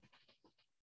no?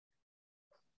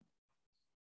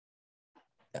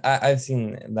 I've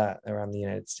seen that around the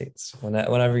United States.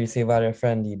 Whenever you say bye to a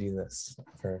friend, you do this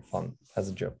for fun, as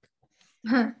a joke.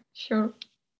 Sure.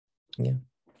 Yeah.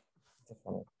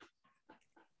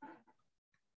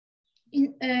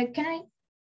 Can I?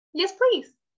 Yes,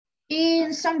 please.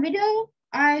 In some video,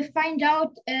 I find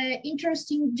out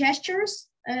interesting gestures.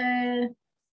 Come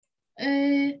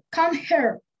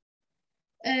here.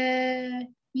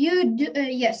 You do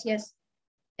yes.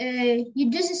 You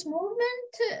do this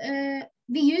movement.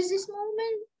 We use this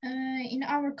movement in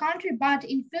our country, but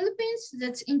in Philippines,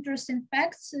 that's interesting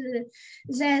facts.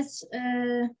 That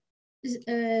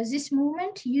this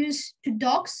movement used to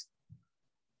dogs.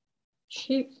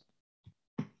 Sheep.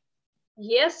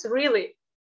 Yes, really.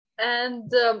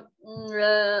 And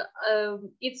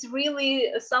it's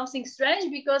really something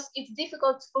strange because it's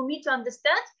difficult for me to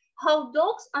understand how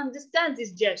dogs understand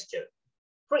this gesture.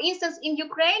 For instance, in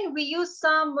Ukraine, we use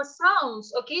some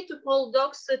sounds, okay, to call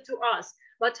dogs to us.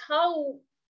 But how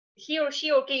he or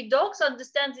she, okay, dogs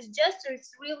understand this gesture,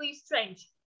 it's really strange.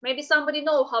 Maybe somebody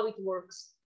knows how it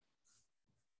works.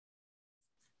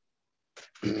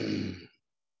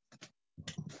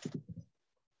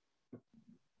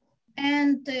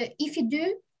 And if you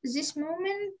do this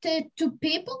movement to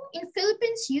people in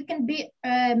Philippines, you can be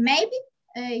maybe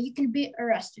you can be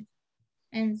arrested,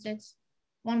 and that's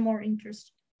one more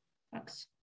interesting fact.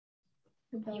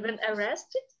 Even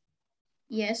arrested?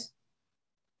 Yes.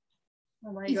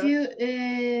 Oh my If God. you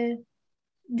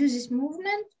do this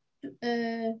movement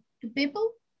to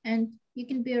people, and you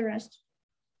can be arrested.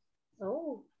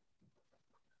 Oh.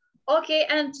 Okay,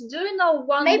 and do you know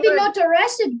one Maybe word? not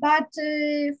arrested, but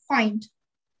fined.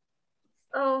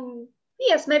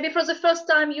 Yes, maybe for the first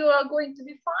time you are going to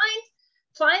be fined,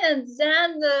 and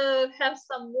then have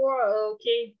some more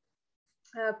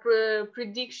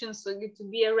predictions for you to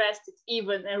be arrested,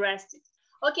 even arrested.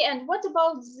 Okay, and what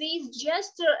about this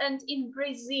gesture and in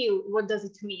Brazil, what does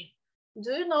it mean?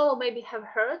 Do you know, or maybe have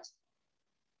heard?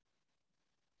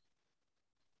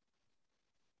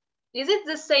 Is it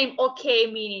the same okay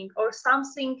meaning or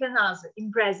something another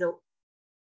in Brazil?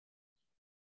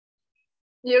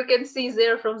 You can see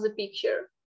there from the picture.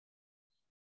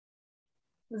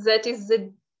 That is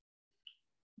the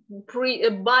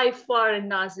by far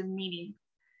another meaning.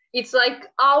 It's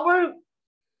like our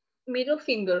middle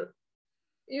finger.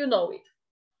 You know it.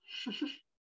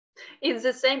 It's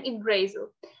the same in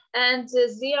Brazil. And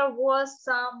there was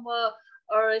some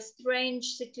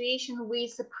strange situation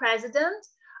with the president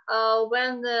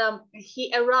when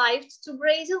he arrived to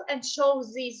Brazil and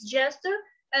showed this gesture.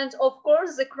 And of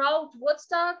course, the crowd would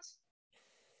start.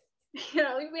 You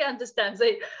know, we understand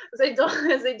they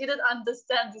didn't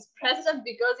understand this president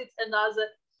because it's another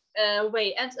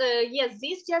way. And yes,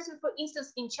 this gesture, for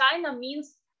instance, in China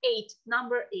means 8,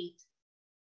 number 8.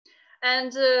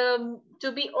 And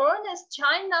to be honest,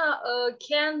 China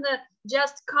can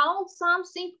just count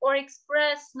something or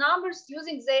express numbers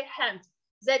using their hand.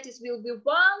 That is will be 1,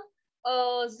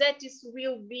 that is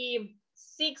will be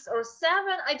 6 or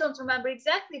 7. I don't remember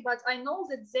exactly, but I know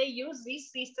that they use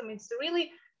this system. It's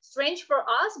really strange for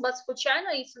us, but for China,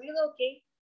 it's really okay.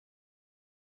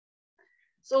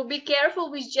 So be careful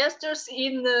with gestures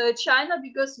in China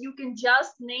because you can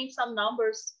just name some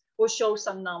numbers or show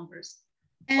some numbers.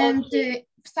 And Okay.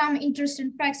 some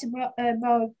interesting facts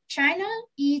about China,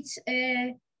 it's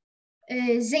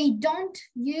they don't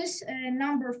use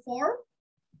number 4.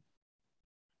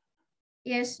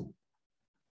 Yes,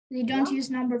 they don't use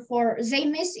number 4. They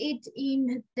miss it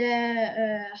in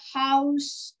the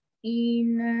house,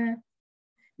 in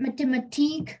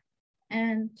mathematics,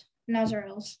 and nothing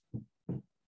else.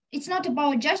 It's not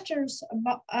about gestures,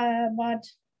 but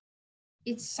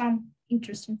it's some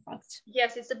interesting facts.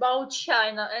 Yes, it's about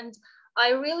China, and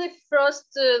I really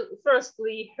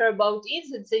firstly heard about it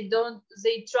that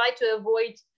they try to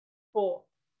avoid 4.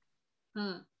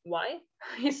 Why?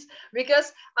 It's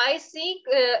because I think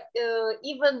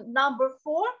even number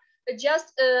 4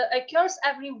 just occurs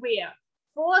everywhere.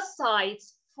 4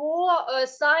 sides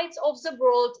of the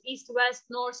world, east, west,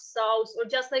 north, south, or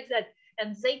just like that.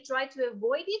 And they try to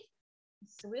avoid it.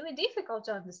 It's really difficult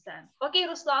to understand. Okay,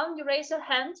 Ruslan, you raise your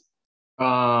hand.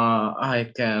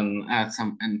 I can add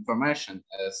some information.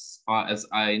 As far as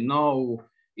I know,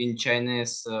 in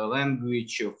Chinese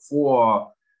language,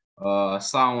 4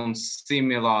 sounds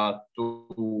similar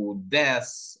to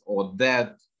death or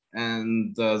dead,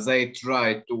 and they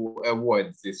try to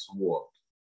avoid this word.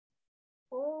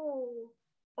 Oh,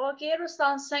 okay,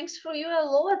 Ruslan, thanks for you a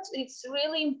lot. It's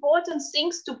really important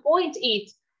things to point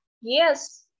it.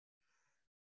 Yes.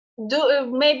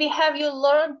 Maybe have you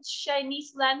learned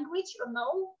Chinese language or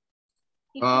no?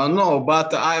 No,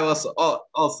 but I was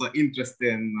also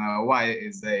interested in why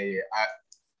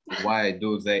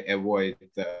do they avoid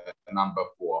number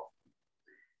 4?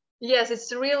 Yes,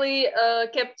 it's really a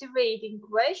captivating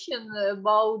question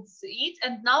about it,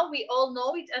 and now we all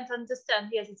know it and understand.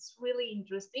 Yes, it's really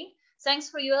interesting. Thanks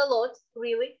for you a lot,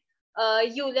 really.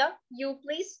 Yulia, you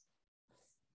please.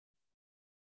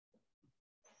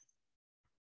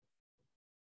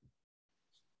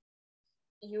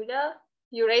 Yulia,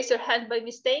 you raised your hand by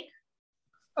mistake.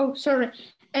 Oh, sorry.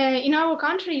 In our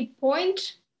country,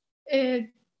 point can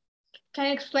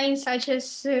explain such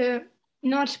as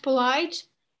not polite,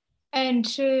 and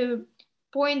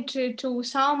point to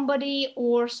somebody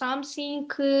or something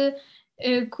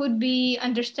could be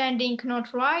understanding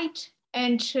not right.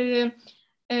 And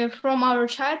from our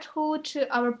childhood,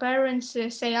 our parents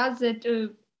say us that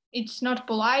it's not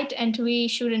polite and we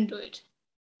shouldn't do it.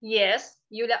 Yes,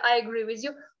 Yulia, I agree with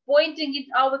you. Pointing in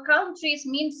our countries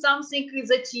means something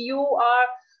that you are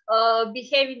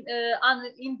behaving in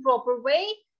an improper way,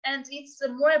 and it's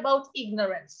more about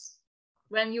ignorance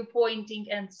when you're pointing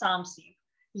at something.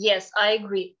 Yes, I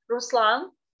agree. Ruslan,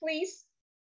 please.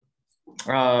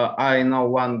 I know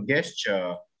one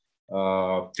gesture,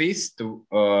 fist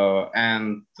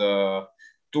and 2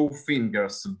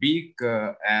 fingers, big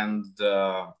and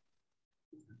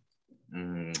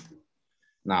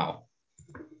now.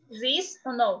 This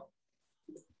or no?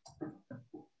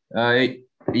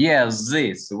 Yes,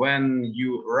 this, when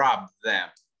you rub them.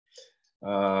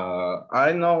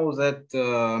 I know that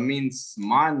means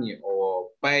money or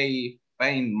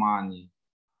paying money.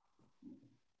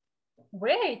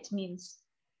 Where it means?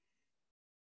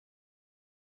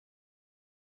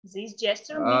 This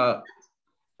gesture means?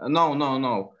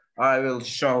 No. I will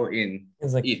show in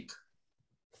it.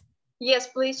 Yes,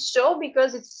 please show,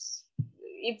 because it's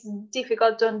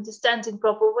difficult to understand in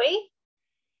proper way.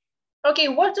 Okay,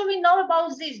 what do we know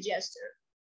about this gesture?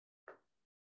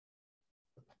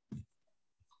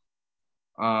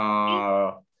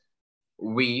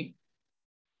 We,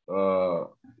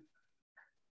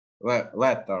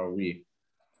 letter V.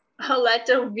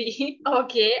 Letter V.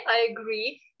 Okay, I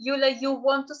agree. Yulia, you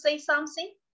want to say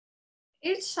something?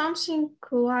 It's something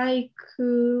like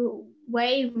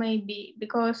wave, maybe,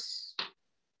 because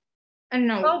I don't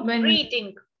know. Oh,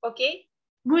 greeting, okay?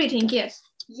 Greeting, yes.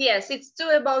 Yes, it's too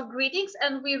about greetings,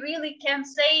 and we really can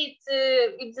say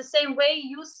it in the same way,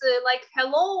 use like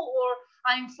hello or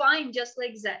I'm fine, just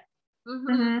like that.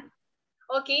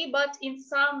 Okay, but in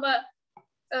some,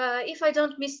 if I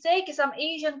don't mistake, some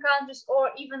Asian countries or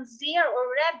even there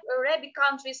or Arabic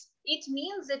countries, it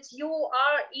means that you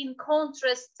are in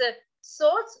contrast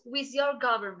thoughts with your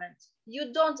government.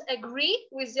 You don't agree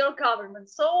with your government.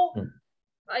 So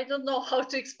I don't know how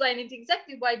to explain it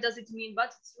exactly. Why does it mean?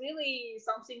 But it's really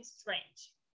something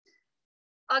strange.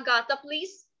 Agata,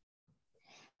 please.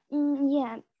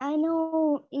 Yeah, I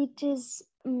know it is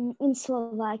in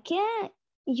Slovakia.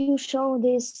 You show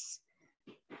this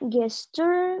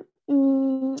gesture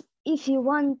if you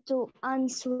want to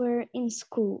answer in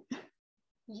school.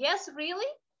 Yes, really?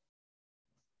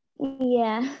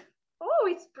 Yeah. Oh,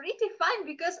 it's pretty fun,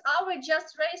 because our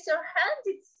just raise your hand,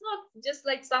 it's not just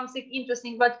like something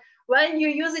interesting, but when you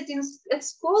use it at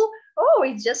school, oh,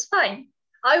 it's just fine.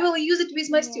 I will use it with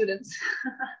my students.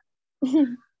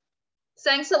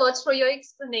 Thanks a lot for your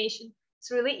explanation. It's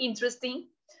really interesting.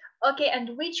 Okay,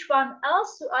 and which one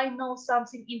else do I know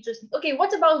something interesting? Okay,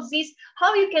 what about this?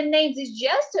 How you can name this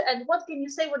gesture, and what can you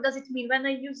say? What does it mean when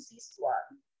I use this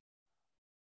one?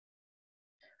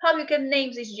 How you can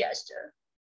name this gesture?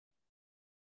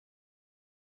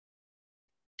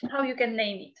 How you can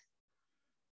name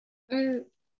it?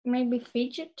 Maybe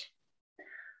fidget.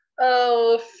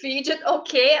 Oh, fidget.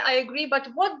 Okay, I agree. But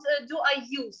what do I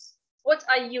use? What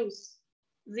I use?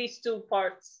 These two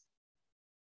parts.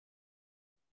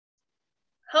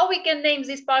 How we can name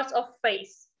these parts of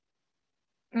face?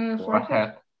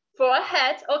 Forehead.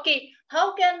 Forehead. Okay.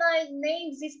 How can I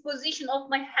name this position of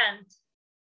my hand?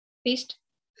 Fist.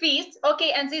 Fist.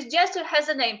 Okay. And this gesture has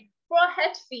a name.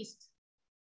 Forehead fist.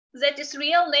 That is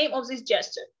real name of this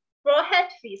gesture. Forehead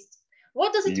fist.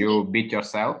 What does it mean? You beat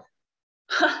yourself?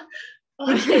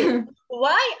 Okay.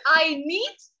 Why I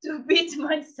need to beat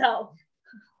myself?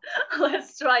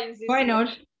 Let's try this. Why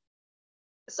not?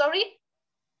 Sorry?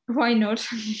 Why not?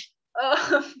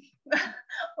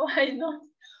 Why not?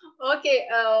 Okay.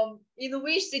 In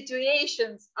which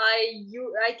situations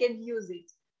I can use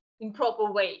it in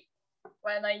proper way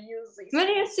when I use this? When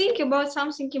you think about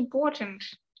something important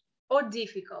or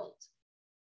difficult.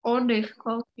 Or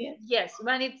difficult, yeah. Yes,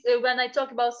 when I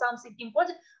talk about something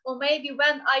important, or maybe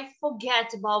when I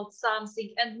forget about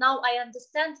something and now I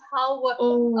understand how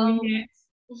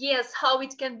yes, how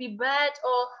it can be bad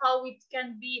or how it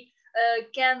can be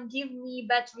can give me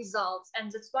bad results, and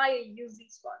that's why I use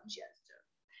this one gesture.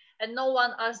 And no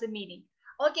one has the meaning.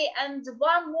 Okay, and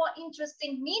one more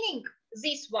interesting meaning,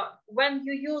 this one, when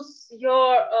you use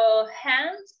your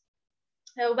hand,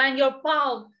 when your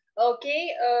palm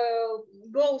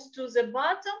goes to the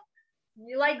bottom,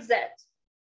 like that.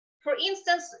 For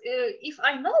instance, if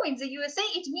I know in the USA,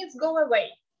 it means go away.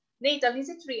 Nathan, is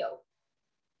it real?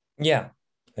 Yeah,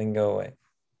 then go away.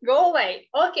 Go away.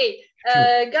 Okay,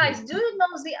 guys, do you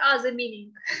know the other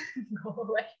meaning? Go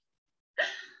away.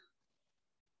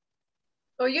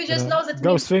 Or you just know that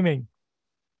go swimming.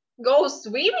 Go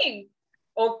swimming.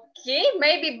 Okay,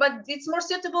 maybe, but it's more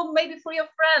suitable maybe for your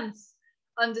friends.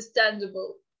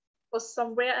 Understandable. Or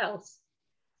somewhere else.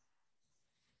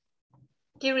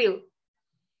 Kirill.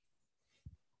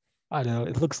 I don't know,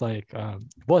 it looks like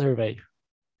waterway.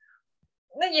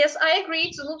 Yes, I agree,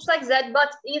 it looks like that,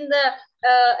 but in the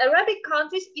Arabic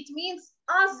countries, it means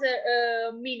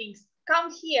other meanings.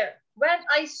 Come here. When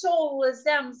I show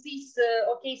them this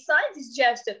sign, this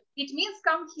gesture, it means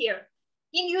come here.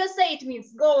 In USA, it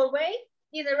means go away.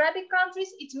 In Arabic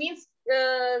countries, it means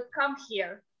come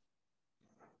here.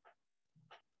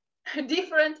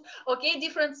 Different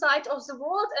side of the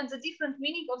world and the different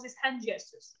meaning of these hand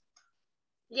gestures.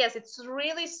 Yes, it's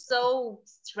really so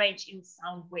strange in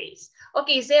some ways.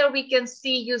 Okay, there we can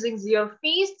see using your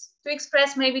fists to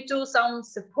express maybe to some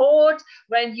support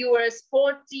when you are a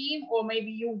sport team, or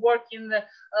maybe you work in a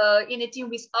team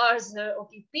with other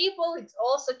people. It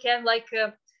also can like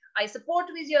I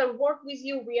support with you, I work with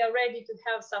you. We are ready to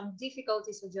have some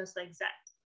difficulties or just like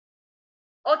that.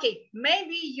 Okay,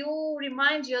 maybe you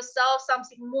remind yourself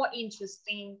something more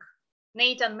interesting.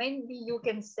 Nathan, maybe you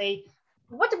can say,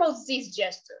 what about this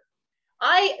gesture?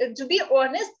 To be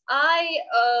honest, I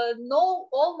know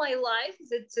all my life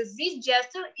that this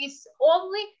gesture is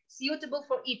only suitable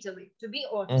for Italy, to be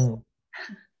honest.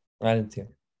 I did too.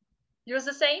 You're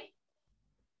the same?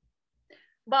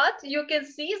 But you can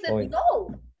see that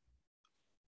no.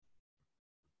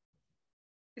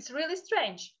 It's really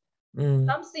strange.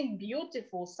 Something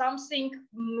beautiful, something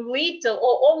little,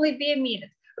 or only be a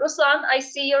minute. Ruslan, I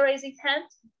see you raising hand.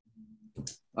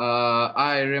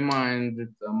 I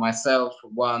reminded myself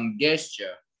one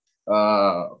gesture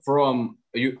from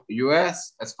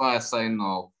US, as far as I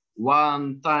know.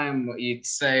 One time it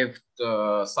saved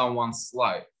someone's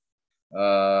life.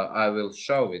 I will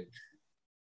show it.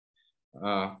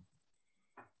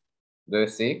 Do you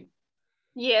see?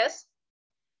 Yes.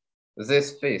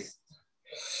 This fist.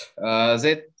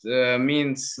 That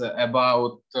means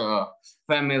about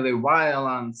family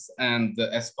violence, and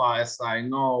as far as I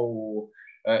know,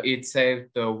 it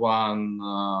saved one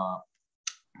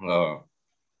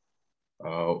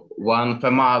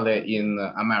family in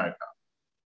America.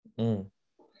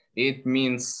 It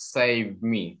means save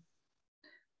me.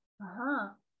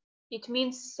 It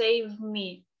means save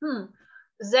me.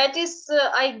 That is,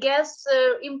 I guess,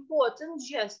 important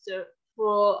gesture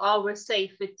for our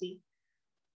safety.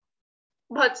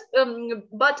 But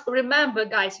remember,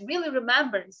 guys, really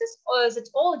remember that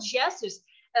all gestures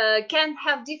can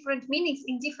have different meanings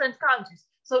in different countries.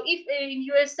 So if in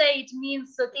USA it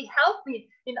means, okay, help me,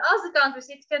 in other countries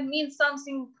it can mean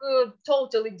something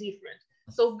totally different.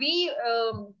 So be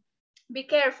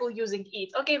careful using it.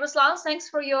 Okay, Ruslan, thanks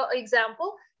for your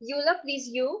example. Yula, please,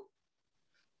 you.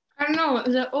 I don't know,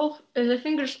 the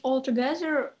fingers all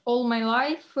together, all my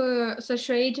life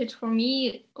associated for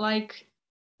me like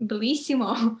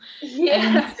bellissimo.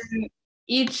 Yes. And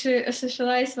it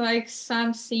socialized like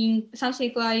something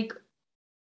like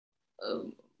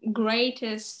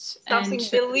greatest. Something and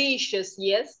delicious,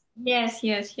 yes? Yes.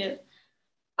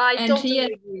 I totally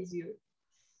agree with you.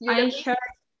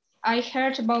 I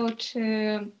heard about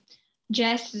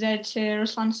jest that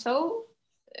Ruslan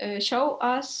show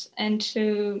us, and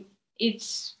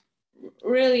it's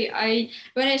really,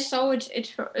 when I saw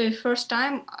it first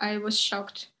time, I was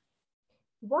shocked.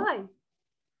 Why?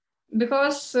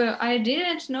 Because I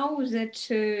didn't know that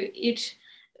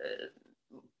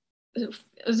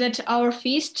that our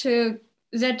feast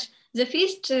that the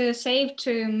feast saved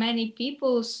many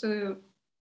people's.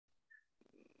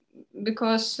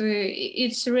 Because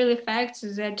it's really fact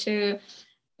that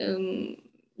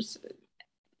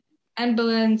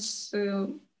ambulance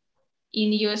in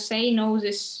USA know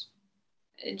this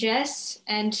jest,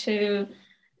 and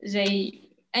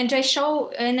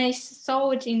I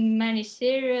saw it in many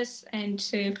series and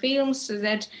films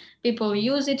that people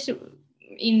use it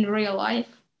in real life.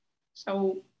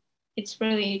 So it's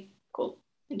really cool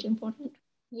and important.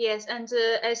 Yes, and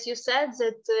as you said,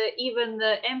 that even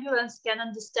the ambulance can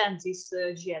understand this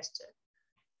gesture.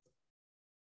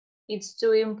 It's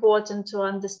too important to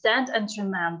understand and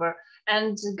remember.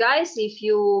 And guys, if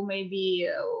you maybe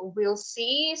will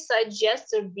see such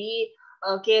gesture, be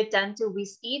attentive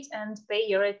with it and pay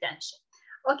your attention.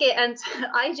 Okay, and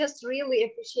I just really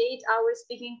appreciate our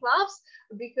speaking clubs,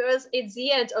 because at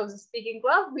the end of the speaking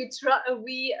club, we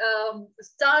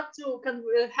start to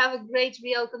have a great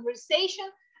real conversation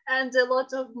and a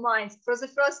lot of minds. For the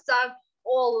first time,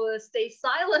 all stay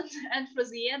silent, and for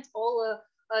the end, all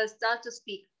start to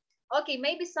speak. Okay,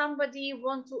 maybe somebody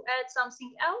want to add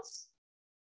something else?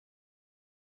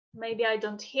 Maybe I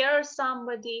don't hear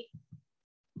somebody.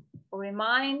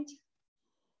 Remind.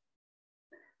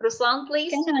 Ruslan,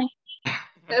 please.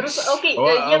 Okay,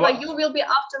 Eva, you will be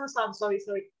after Ruslan. Sorry.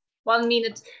 1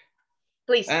 minute,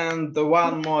 please. And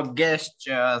one more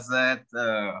gesture that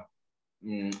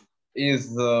is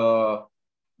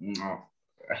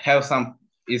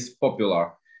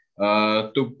popular.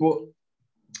 To put,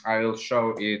 I will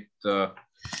show it.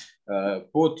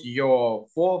 Put your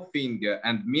forefinger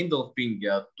and middle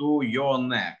finger to your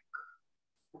neck.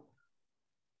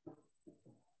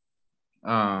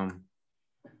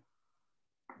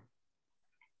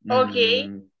 Okay.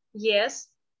 Yes.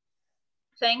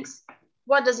 Thanks.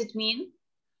 What does it mean?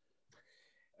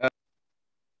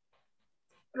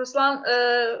 Ruslan,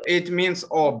 It means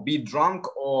or be drunk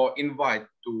or invite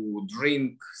to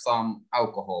drink some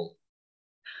alcohol.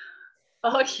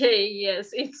 okay, yes,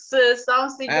 it's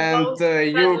something And about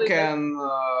you friendliness. can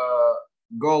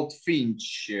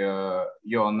goldfinch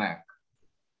your neck.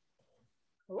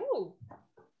 Oh.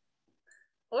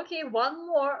 Okay, one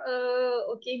more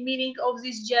okay meaning of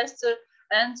this gesture,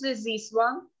 and this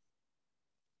one.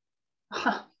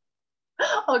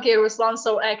 Okay, Ruslan,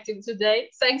 so active today.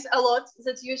 Thanks a lot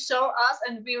that you show us,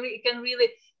 and we can really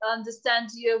understand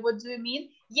you. What do you mean?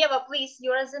 Yeva, please,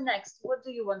 you're the next. What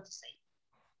do you want to say?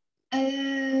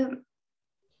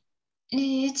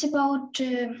 It's about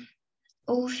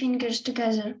all fingers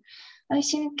together. I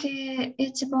think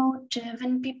it's about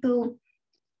when people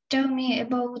tell me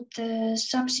about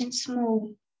something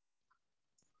small.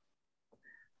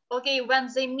 Okay, when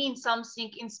they mean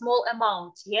something in small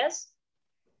amount, yes?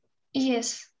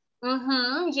 Yes.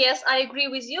 Yes, I agree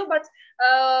with you, but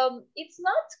it's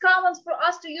not common for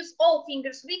us to use all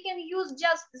fingers. We can use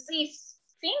just these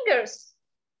fingers,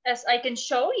 as I can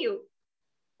show you,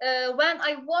 when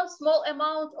I want small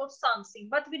amount of something,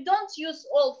 but we don't use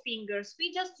all fingers.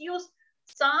 We just use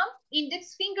thumb,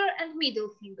 index finger, and middle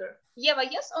finger. Yeva,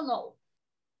 yes or no?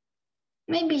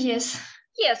 Maybe yes.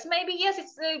 Yes, maybe yes.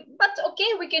 It's but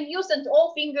okay, we can use and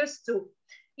all fingers too.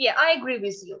 Yeah, I agree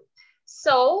with you.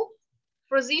 So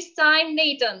for this time,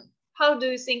 Nathan, how do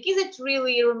you think? Is it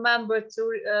really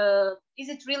is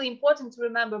it really important to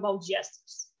remember about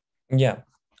gestures? Yeah,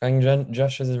 I think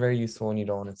gestures are very useful when you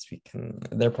don't want to speak, and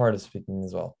they're part of speaking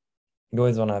as well. You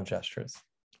always want to have gestures.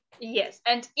 Yes,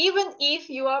 and even if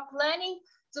you are planning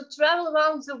to travel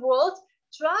around the world,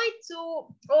 try to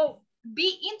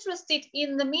be interested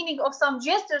in the meaning of some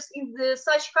gestures in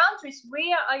such countries.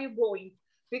 Where are you going?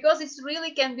 Because it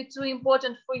really can be too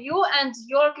important for you and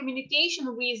your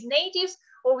communication with natives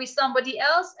or with somebody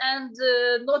else, and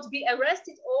not be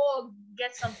arrested or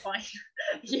get some fine.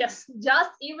 Yes,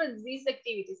 just even these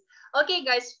activities. Okay,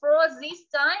 guys, for this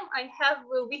time,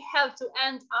 we have to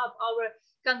end up our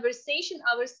conversation,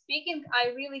 our speaking. I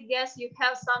really guess you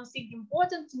have something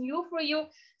important new for you,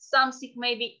 something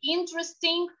maybe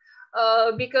interesting,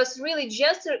 because really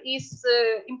gesture is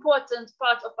important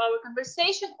part of our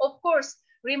conversation. Of course,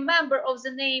 remember of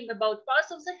the name about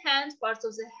parts of the hand, parts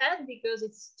of the head, because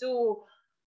it's too,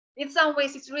 in some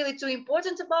ways, it's really too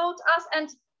important about us. And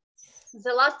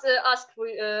the last ask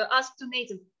to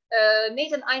Nathan.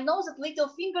 Nathan, I know that little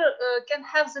finger can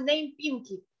have the name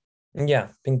pinky. Yeah,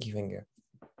 pinky finger.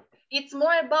 It's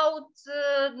more about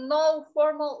no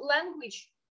formal language.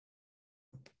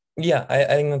 Yeah, I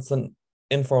think that's an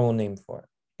informal name for it.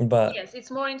 But yes,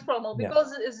 it's more informal, because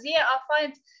there I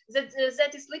find that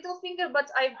that is little finger,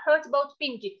 but I've heard about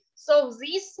pinky. So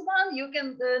this one you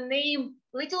can name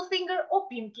little finger or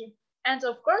pinky, and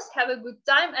of course have a good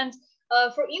time. And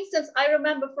for instance, I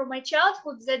remember from my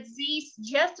childhood that this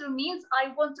gesture means I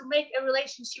want to make a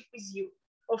relationship with you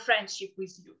or friendship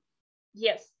with you.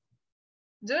 Yes.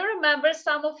 Do you remember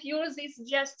some of you this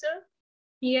gesture?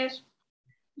 Yes.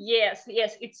 Yes,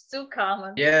 yes, it's too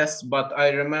common. Yes, but I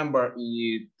remember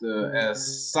it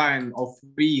as sign of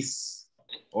peace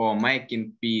or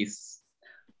making peace.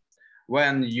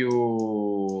 When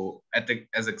you,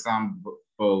 as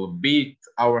example, beat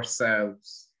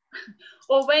ourselves.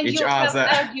 Or when you have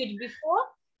argued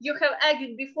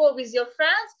before with your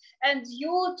friends, and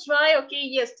you try, okay,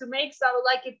 yes, to make some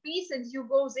like a peace, and you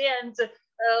go there and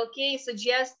okay,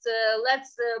 suggest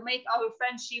let's make our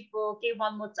friendship okay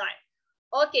one more time.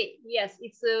 Okay, yes,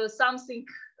 it's something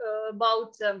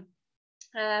about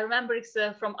remembrance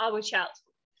from our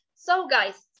childhood. So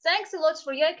guys, thanks a lot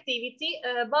for your activity.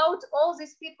 About all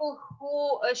these people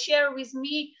who share with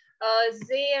me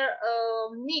their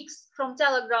nicks from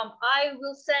Telegram, I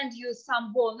will send you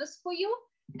some bonus for you.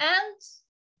 And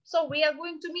so we are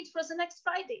going to meet for the next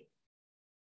Friday.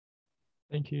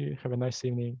 Thank you. Have a nice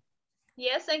evening.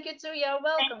 Yes, thank you too. You're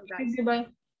welcome, guys. Goodbye.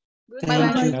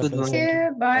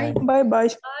 Goodbye. Bye. Bye bye.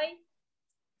 Bye.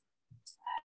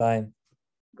 Bye.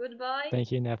 Goodbye.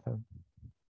 Thank you, Nathan.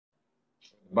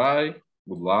 Bye.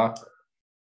 Good luck.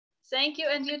 Thank you,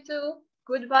 and you too.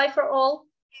 Goodbye for all.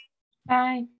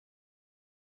 Bye.